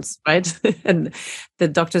hormones, right? And the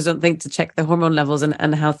doctors don't think to check the hormone levels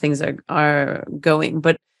and how things are going.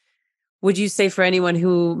 But would you say for anyone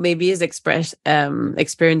who maybe is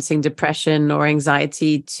experiencing depression or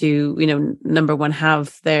anxiety to, number one,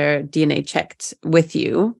 have their DNA checked with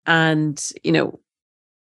you? And,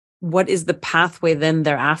 what is the pathway then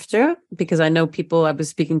thereafter? Because I know I was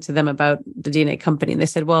speaking to them about the DNA company and they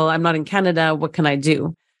said, well, I'm not in Canada. What can I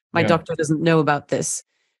do? My doctor doesn't know about this.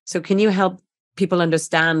 So can you help people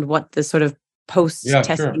understand what the sort of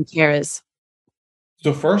post-testing care is?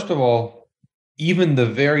 So first of all, even the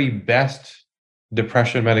very best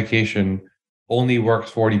depression medication only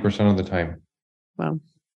works 40% of the time. Wow.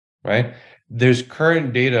 Right? There's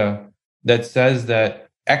current data that says that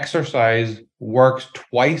exercise works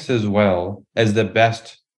twice as well as the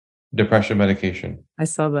best depression medication. I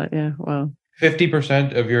saw that. Yeah. Wow.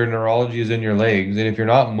 50% of your neurology is in your legs. And if you're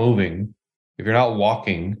not moving, if you're not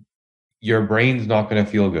walking, your brain's not going to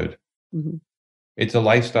feel good. Mm-hmm. It's a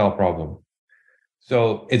lifestyle problem.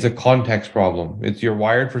 So it's a context problem. It's you're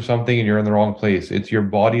wired for something and you're in the wrong place. It's your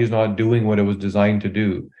body is not doing what it was designed to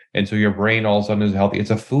do. And so your brain all of a sudden is healthy.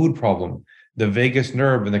 It's a food problem. The vagus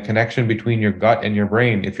nerve and the connection between your gut and your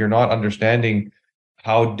brain, if you're not understanding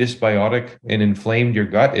how dysbiotic and inflamed your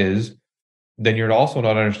gut is, then you're also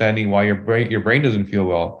not understanding why your brain doesn't feel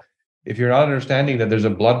well. If you're not understanding that there's a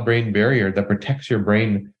blood-brain barrier that protects your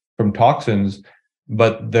brain from toxins,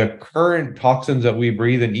 but the current toxins that we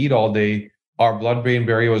breathe and eat all day, our blood-brain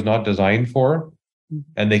barrier was not designed for,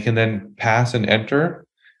 and they can then pass and enter.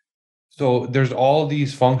 So there's all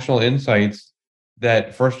these functional insights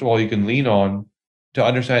that, first of all, you can lean on to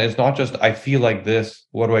understand it's not just, I feel like this,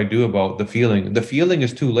 what do I do about the feeling? The feeling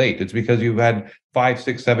is too late. It's because you've had 5,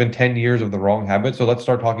 6, 7, 10 years of the wrong habits. So let's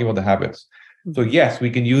start talking about the habits. So yes,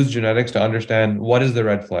 we can use genetics to understand what is the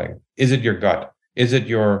red flag. Is it your gut? Is it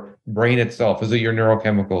your brain itself? Is it your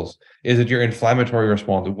neurochemicals? Is it your inflammatory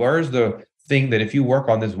response? Where's the thing that if you work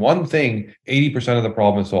on this one thing, 80% of the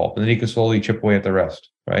problem is solved, and then you can slowly chip away at the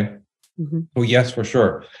rest, right? Mm-hmm. So yes, for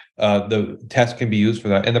sure. The test can be used for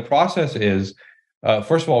that. And the process is,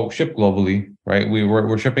 first of all, ship globally, right?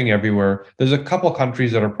 We're shipping everywhere. There's a couple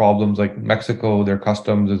countries that are problems, like Mexico, their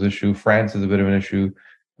customs is an issue. France is a bit of an issue.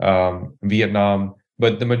 Vietnam.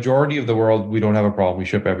 But the majority of the world, we don't have a problem. We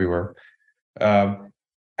ship everywhere.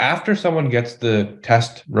 After someone gets the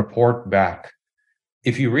test report back,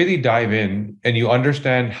 if you really dive in and you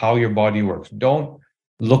understand how your body works, don't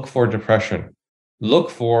look for depression.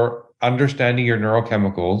 Look for understanding your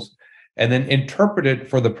neurochemicals and then interpret it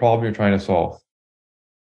for the problem you're trying to solve.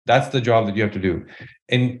 That's the job that you have to do.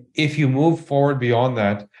 And if you move forward beyond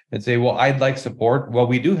that and say, well, I'd like support. Well,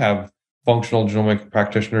 we do have functional genomic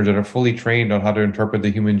practitioners that are fully trained on how to interpret the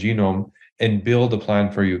human genome and build a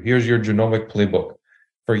plan for you. Here's your genomic playbook.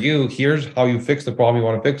 For you, here's how you fix the problem you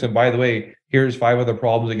want to fix. And by the way, here's 5 other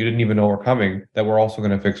problems that you didn't even know were coming that we're also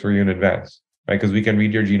going to fix for you in advance, right? Because we can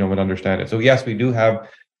read your genome and understand it. So yes, we do have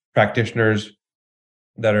practitioners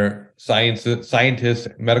that are scientists,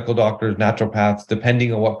 medical doctors, naturopaths,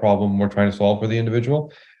 depending on what problem we're trying to solve for the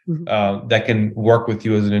individual. that can work with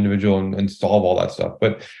you as an individual and solve all that stuff.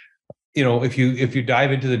 But if you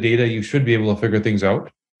dive into the data, you should be able to figure things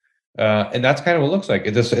out. And that's kind of what it looks like.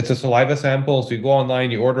 It's a saliva sample. So you go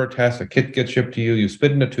online, you order a test, a kit gets shipped to you, you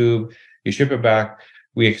spit in a tube, you ship it back,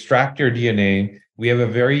 we extract your DNA. We have a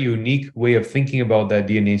very unique way of thinking about that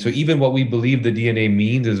DNA. So even what we believe the DNA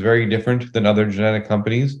means is very different than other genetic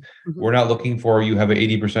companies. We're not looking for you have an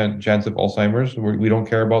 80% chance of Alzheimer's. We don't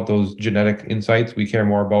care about those genetic insights. We care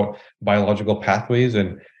more about biological pathways.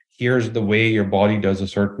 And here's the way your body does a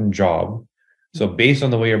certain job. So based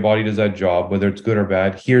on the way your body does that job, whether it's good or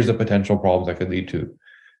bad, here's the potential problems that could lead to.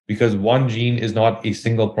 Because one gene is not a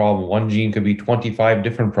single problem. One gene could be 25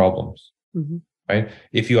 different problems. Right?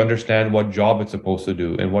 If you understand what job it's supposed to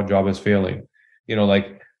do and what job is failing,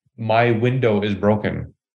 like my window is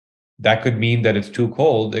broken. That could mean that it's too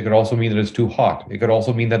cold. It could also mean that it's too hot. It could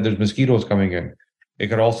also mean that there's mosquitoes coming in. It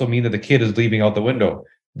could also mean that the kid is leaving out the window.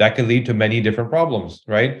 That could lead to many different problems,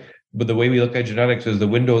 right? But the way we look at genetics is the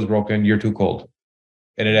window is broken, you're too cold.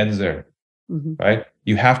 And it ends there, right?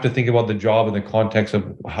 You have to think about the job in the context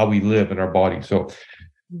of how we live in our body. So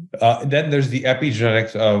then there's the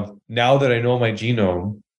epigenetics of, now that I know my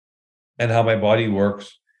genome and how my body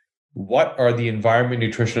works, what are the environment,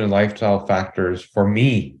 nutrition, and lifestyle factors for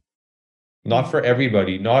me? Not for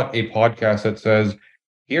everybody, not a podcast that says,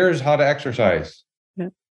 here's how to exercise,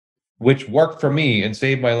 which worked for me and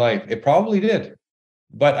saved my life. It probably did.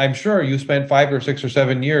 But I'm sure you spent 5 or 6 or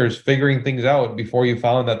 7 years figuring things out before you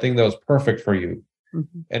found that thing that was perfect for you.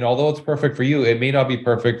 And although it's perfect for you, it may not be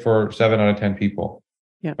perfect for 7 out of 10 people.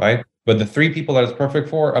 Right? But the 3 people that it's perfect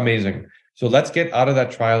for, amazing. So let's get out of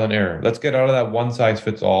that trial and error. Let's get out of that one size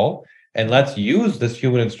fits all. And let's use this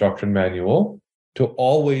human instruction manual to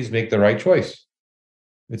always make the right choice.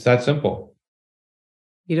 It's that simple.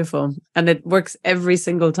 Beautiful. And it works every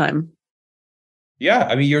single time. Yeah.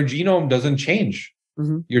 I mean, your genome doesn't change.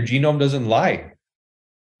 Your genome doesn't lie,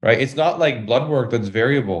 right? It's not like blood work that's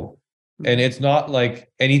variable. And it's not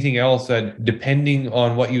like anything else that depending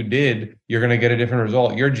on what you did, you're going to get a different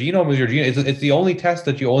result. Your genome is your genome. It's the only test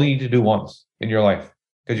that you only need to do once in your life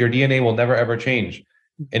because your DNA will never, ever change.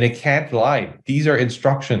 And it can't lie. These are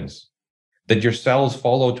instructions that your cells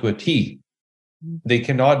follow to a T. They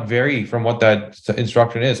cannot vary from what that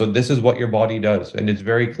instruction is. So this is what your body does. And it's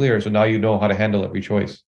very clear. So now you know how to handle every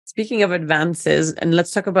choice. Speaking of advances, and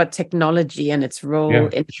let's talk about technology and its role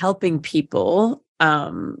in helping people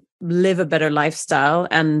live a better lifestyle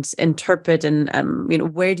and interpret. And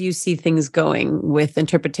where do you see things going with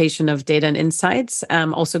interpretation of data and insights?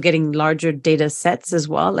 Also getting larger data sets as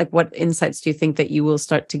well. Like, what insights do you think that you will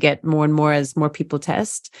start to get more and more as more people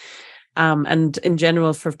test? And in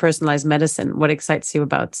general, for personalized medicine, what excites you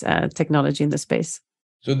about technology in this space?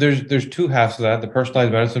 So there's 2 halves to that. The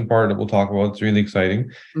personalized medicine part that we'll talk about, it's really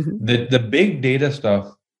exciting. The big data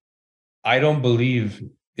stuff, I don't believe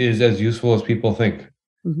is as useful as people think.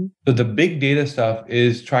 So the big data stuff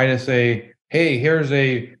is trying to say, hey, here's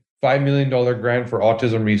a $5 million grant for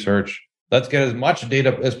autism research. Let's get as much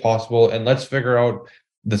data as possible and let's figure out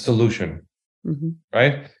the solution,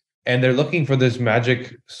 right? And they're looking for this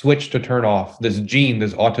magic switch to turn off, this gene,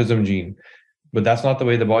 this autism gene. But that's not the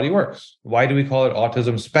way the body works. Why do we call it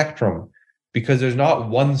autism spectrum? Because there's not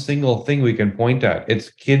one single thing we can point at. It's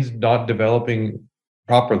kids not developing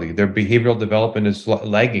properly. Their behavioral development is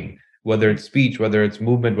lagging, whether it's speech, whether it's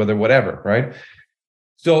movement, whatever, right?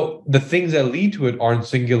 So the things that lead to it aren't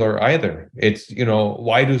singular either. It's,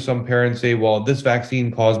 why do some parents say, well, this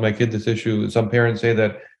vaccine caused my kid this issue? Some parents say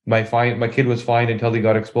that my kid was fine until he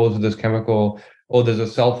got exposed to this chemical. Oh, there's a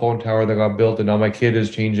cell phone tower that got built and now my kid is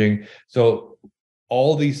changing. So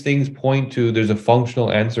all these things point to there's a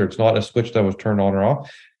functional answer. It's not a switch that was turned on or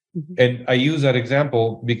off. And I use that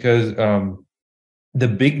example because the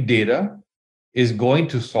big data is going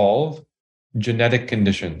to solve genetic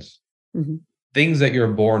conditions, things that you're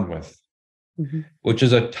born with, which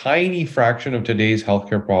is a tiny fraction of today's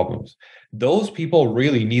healthcare problems. Those people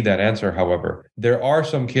really need that answer, however. There are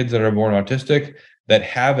some kids that are born autistic that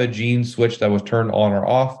have a gene switch that was turned on or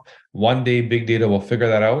off. One day, big data will figure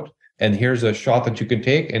that out. And here's a shot that you can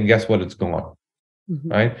take, and guess what? It's gone,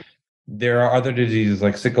 right? There are other diseases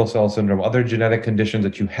like sickle cell syndrome, other genetic conditions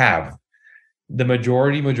that you have. The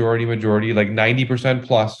majority, like 90%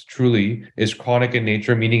 plus truly is chronic in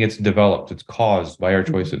nature, meaning it's developed, it's caused by our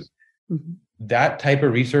choices. That type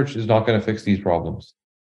of research is not going to fix these problems.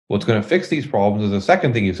 What's going to fix these problems is the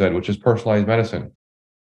second thing you said, which is personalized medicine.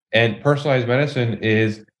 And personalized medicine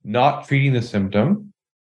is not treating the symptom,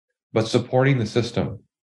 but supporting the system.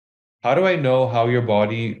 How do I know how your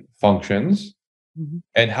body functions?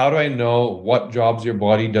 And how do I know what jobs your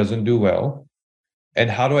body doesn't do well? And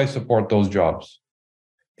how do I support those jobs?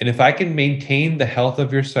 And if I can maintain the health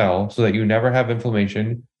of your cell so that you never have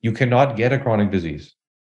inflammation, you cannot get a chronic disease.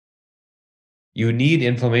 You need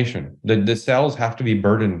inflammation. The cells have to be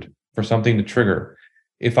burdened for something to trigger.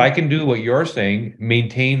 If I can do what you're saying,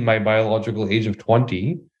 maintain my biological age of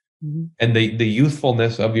 20, and the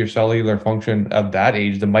youthfulness of your cellular function of that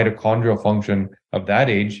age, the mitochondrial function of that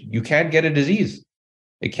age, you can't get a disease.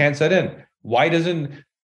 It can't set in. Why doesn't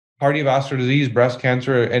cardiovascular disease, breast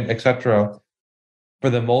cancer, and etc.,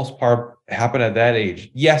 for the most part, happen at that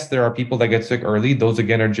age? Yes, there are people that get sick early. Those,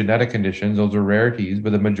 again, are genetic conditions. Those are rarities.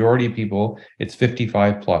 But the majority of people, it's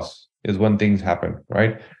 55 plus is when things happen,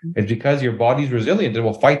 right? It's because your body's resilient. It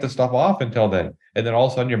will fight the stuff off until then. And then all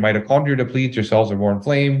of a sudden your mitochondria depletes, your cells are more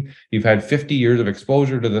inflamed. You've had 50 years of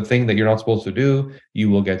exposure to the thing that you're not supposed to do. You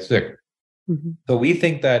will get sick. So we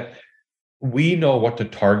think that we know what to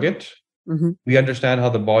target. We understand how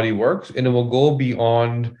the body works, and it will go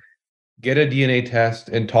beyond get a DNA test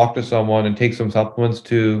and talk to someone and take some supplements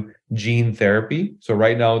to gene therapy. So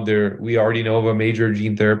right now we already know of a major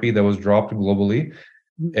gene therapy that was dropped globally.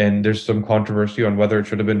 And there's some controversy on whether it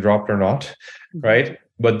should have been dropped or not, right?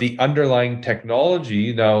 But the underlying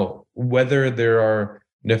technology now, whether there are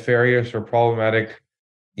nefarious or problematic,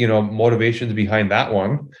 motivations behind that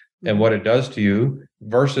one and what it does to you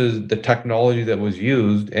versus the technology that was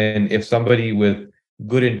used. And if somebody with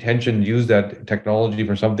good intention used that technology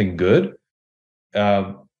for something good,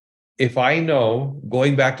 if I know,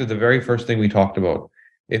 going back to the very first thing we talked about,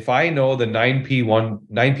 if I know the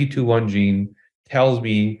 9p21 gene tells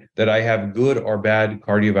me that I have good or bad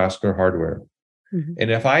cardiovascular hardware.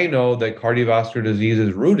 And if I know that cardiovascular disease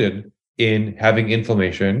is rooted in having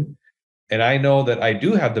inflammation, and I know that I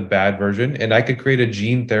do have the bad version, and I could create a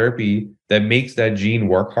gene therapy that makes that gene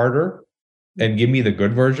work harder and give me the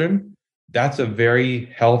good version, that's a very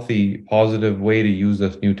healthy, positive way to use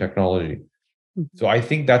this new technology. So I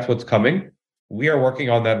think that's what's coming. We are working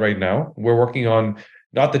on that right now. We're working on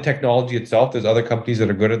not the technology itself. There's other companies that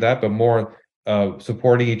are good at that, but more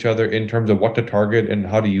supporting each other in terms of what to target and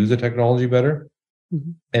how to use the technology better.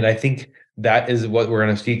 And I think that is what we're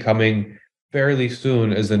going to see coming fairly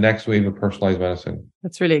soon as the next wave of personalized medicine.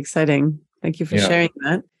 That's really exciting. Thank you for sharing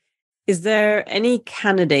that. Is there any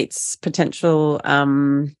candidates, potential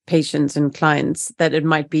patients and clients that it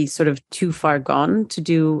might be sort of too far gone to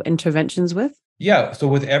do interventions with? Yeah. So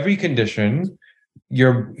with every condition,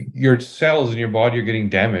 your cells in your body are getting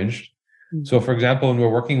damaged. So for example, when we're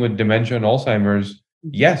working with dementia and Alzheimer's,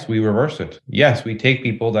 yes, we reverse it. Yes, we take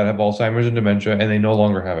people that have Alzheimer's and dementia and they no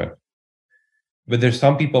longer have it. But there's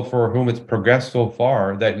some people for whom it's progressed so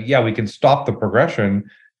far that, yeah, we can stop the progression,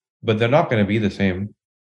 but they're not going to be the same,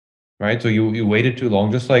 right? So you waited too long.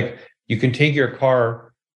 Just like you can take your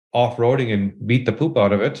car off-roading and beat the poop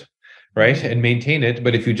out of it, right? And maintain it.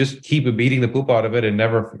 But if you just keep beating the poop out of it and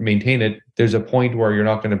never maintain it, there's a point where you're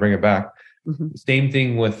not going to bring it back. Same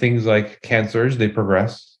thing with things like cancers, they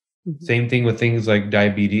progress. Same thing with things like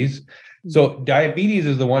diabetes. So diabetes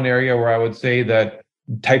is the one area where I would say that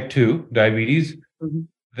type 2 diabetes,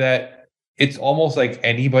 that it's almost like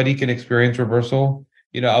anybody can experience reversal.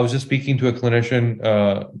 I was just speaking to a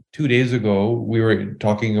clinician 2 days ago. We were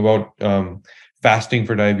talking about fasting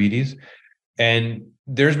for diabetes. And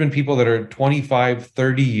there's been people that are 25,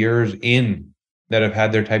 30 years in that have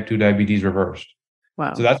had their type 2 diabetes reversed.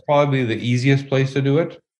 Wow. So that's probably the easiest place to do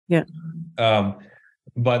it. Yeah.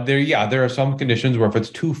 But there are some conditions where if it's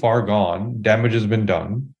too far gone, damage has been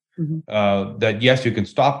done, that yes, you can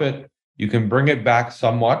stop it, you can bring it back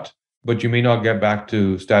somewhat, but you may not get back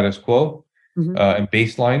to status quo and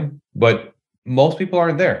baseline. But most people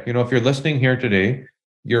aren't there. If you're listening here today,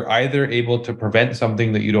 you're either able to prevent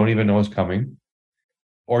something that you don't even know is coming,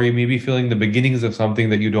 or you may be feeling the beginnings of something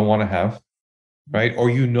that you don't want to have, right?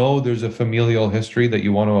 Or there's a familial history that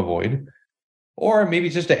you want to avoid. Or maybe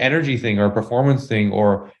it's just an energy thing or a performance thing,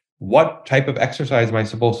 or what type of exercise am I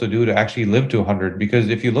supposed to do to actually live to 100? Because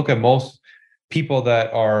if you look at most people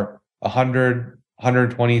that are 100,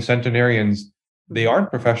 120 centenarians, they aren't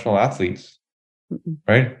professional athletes,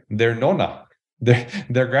 right? They're nona,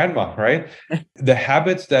 they're grandma, right? The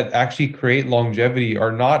habits that actually create longevity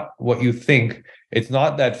are not what you think. It's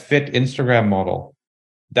not that fit Instagram model.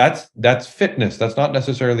 That's fitness. That's not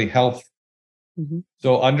necessarily health.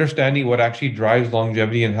 So understanding what actually drives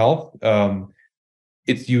longevity and health,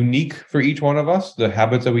 it's unique for each one of us, the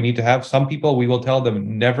habits that we need to have. Some people, we will tell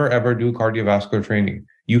them, never, ever do cardiovascular training.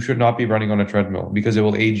 You should not be running on a treadmill because it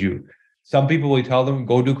will age you. Some people, we tell them,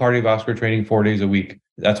 go do cardiovascular training 4 days a week.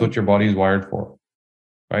 That's what your body is wired for,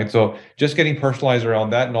 right? So just getting personalized around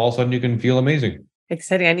that, and all of a sudden you can feel amazing.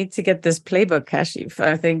 Exciting. I need to get this playbook, Kashif.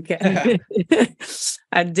 I think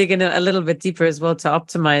I'd dig in a little bit deeper as well to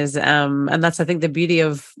optimize. And that's, I think, the beauty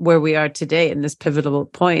of where we are today in this pivotal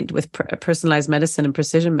point with personalized medicine and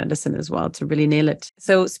precision medicine as well to really nail it.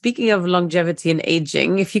 So speaking of longevity and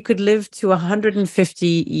aging, if you could live to 150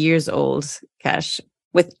 years old, Kash,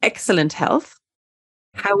 with excellent health,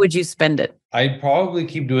 how would you spend it? I'd probably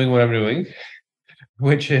keep doing what I'm doing,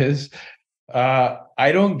 which is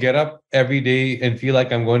I don't get up every day and feel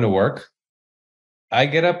like I'm going to work. I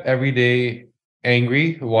get up every day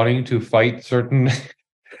angry, wanting to fight certain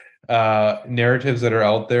narratives that are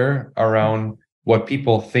out there around what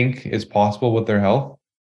people think is possible with their health.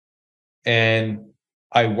 And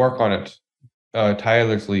I work on it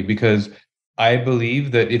tirelessly because I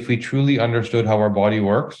believe that if we truly understood how our body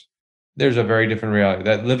works, there's a very different reality.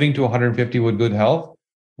 That living to 150 with good health,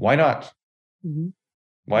 why not? Mm-hmm.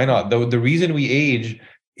 Why not? The reason we age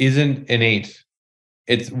isn't innate.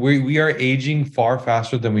 It's we are aging far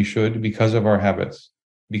faster than we should because of our habits,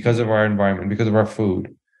 because of our environment, because of our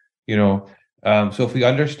food. So if we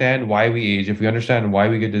understand why we age, if we understand why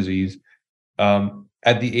we get disease,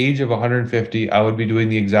 at the age of 150, I would be doing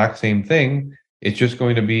the exact same thing. It's just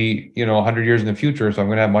going to be 100 years in the future, so I'm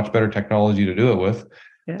going to have much better technology to do it with.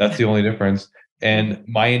 Yeah. That's the only difference. And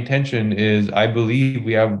my intention is, I believe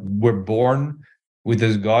we're born with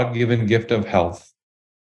this God-given gift of health.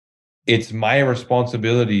 It's my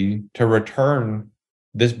responsibility to return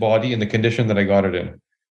this body in the condition that I got it in,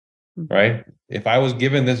 right? If I was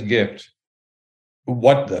given this gift,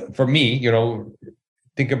 for me,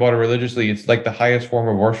 think about it religiously, it's like the highest form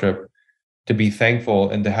of worship to be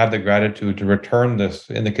thankful and to have the gratitude to return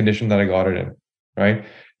this in the condition that I got it in, right?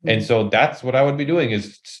 And so that's what I would be doing,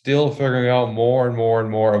 is still figuring out more and more and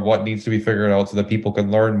more of what needs to be figured out so that people can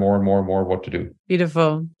learn more and more and more what to do.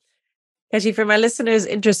 Beautiful. Actually, for my listeners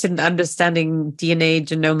interested in understanding DNA,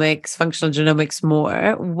 genomics, functional genomics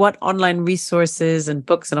more, what online resources and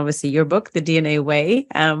books, and obviously your book, The DNA Way,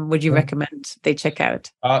 would you recommend they check out?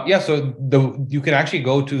 So you can actually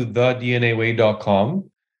go to thednaway.com.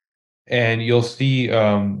 And you'll see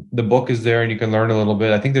the book is there, and you can learn a little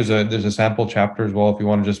bit. I think there's a sample chapter as well if you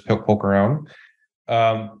want to just poke around.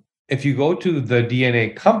 If you go to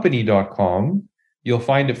thednacompany.com, you'll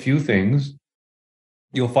find a few things.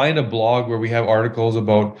 You'll find a blog where we have articles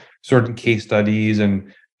about certain case studies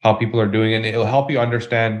and how people are doing, and it'll help you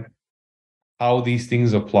understand how these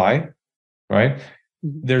things apply, right?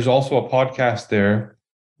 Mm-hmm. There's also a podcast there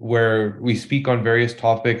where we speak on various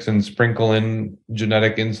topics and sprinkle in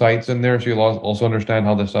genetic insights in there, so you'll also understand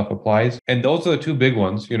how this stuff applies. And those are the two big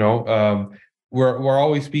ones. We're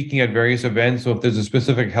always speaking at various events, so if there's a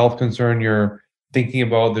specific health concern you're thinking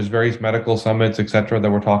about, there's various medical summits, etc., that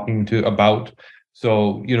we're talking about.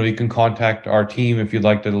 So you can contact our team if you'd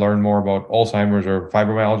like to learn more about Alzheimer's or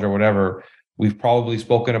fibromyalgia or whatever. We've probably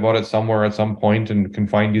spoken about it somewhere at some point and can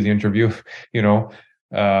find you the interview.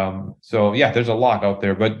 So yeah, there's a lot out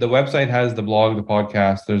there, but the website has the blog, the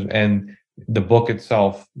podcast, and the book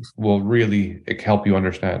itself will really help you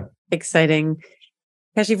understand. Exciting.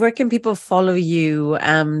 Kashif, where can people follow you,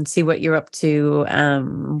 see what you're up to?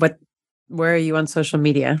 Where are you on social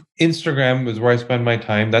media? Instagram is where I spend my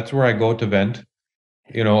time. That's where I go to vent.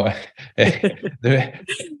 And by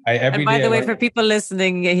the way, for people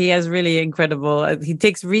listening, he has really incredible, he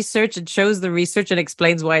takes research and shows the research and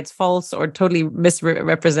explains why it's false or totally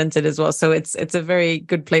misrepresented as well. So it's a very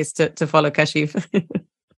good place to follow Kashif.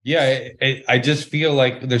 Yeah, I just feel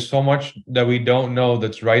like there's so much that we don't know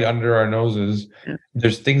that's right under our noses. Yeah.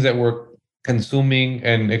 There's things that we're consuming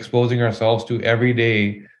and exposing ourselves to every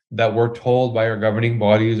day that we're told by our governing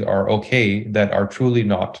bodies are okay, that are truly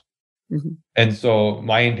not. Mm-hmm. And so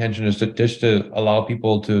my intention is to allow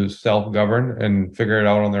people to self-govern and figure it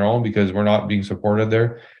out on their own, because we're not being supported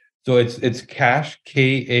there. So it's Kash,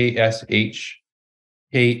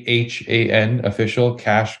 KASHKHAN official,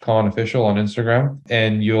 Kashif Kahn official on Instagram,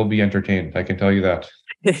 and you'll be entertained. I can tell you that.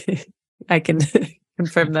 I can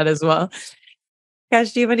confirm that as well.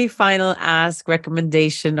 Kash, do you have any final ask,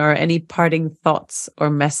 recommendation, or any parting thoughts or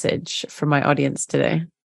message for my audience today?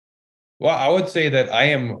 Well, I would say that I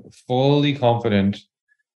am fully confident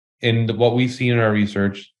in what we've seen in our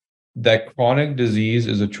research, that chronic disease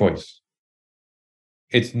is a choice.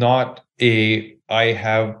 It's not I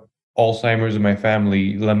have Alzheimer's in my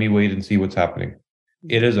family, let me wait and see what's happening.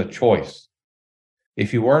 It is a choice.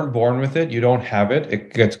 If you weren't born with it, you don't have it,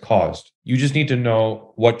 it gets caused. You just need to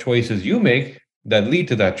know what choices you make that lead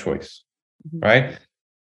to that choice, right?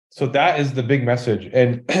 So that is the big message.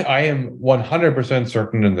 And I am 100%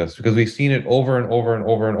 certain in this, because we've seen it over and over and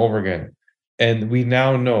over and over again. And we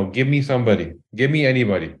now know, give me somebody, give me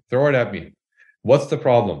anybody, throw it at me. What's the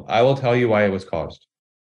problem? I will tell you why it was caused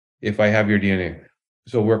if I have your DNA.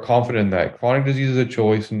 So we're confident that chronic disease is a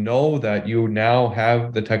choice. Know that you now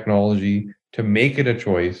have the technology to make it a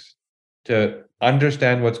choice, to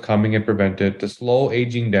understand what's coming and prevent it, to slow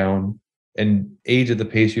aging down and age at the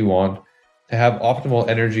pace you want, to have optimal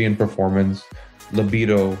energy and performance,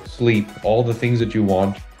 libido, sleep, all the things that you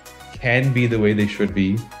want can be the way they should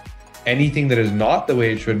be. Anything that is not the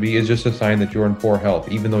way it should be is just a sign that you're in poor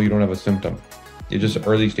health, even though you don't have a symptom. It's just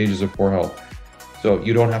early stages of poor health. So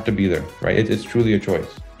you don't have to be there, right? It's truly a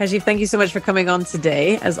choice. Kashif, thank you so much for coming on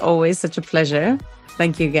today. As always, such a pleasure.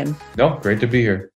 Thank you again. No, great to be here.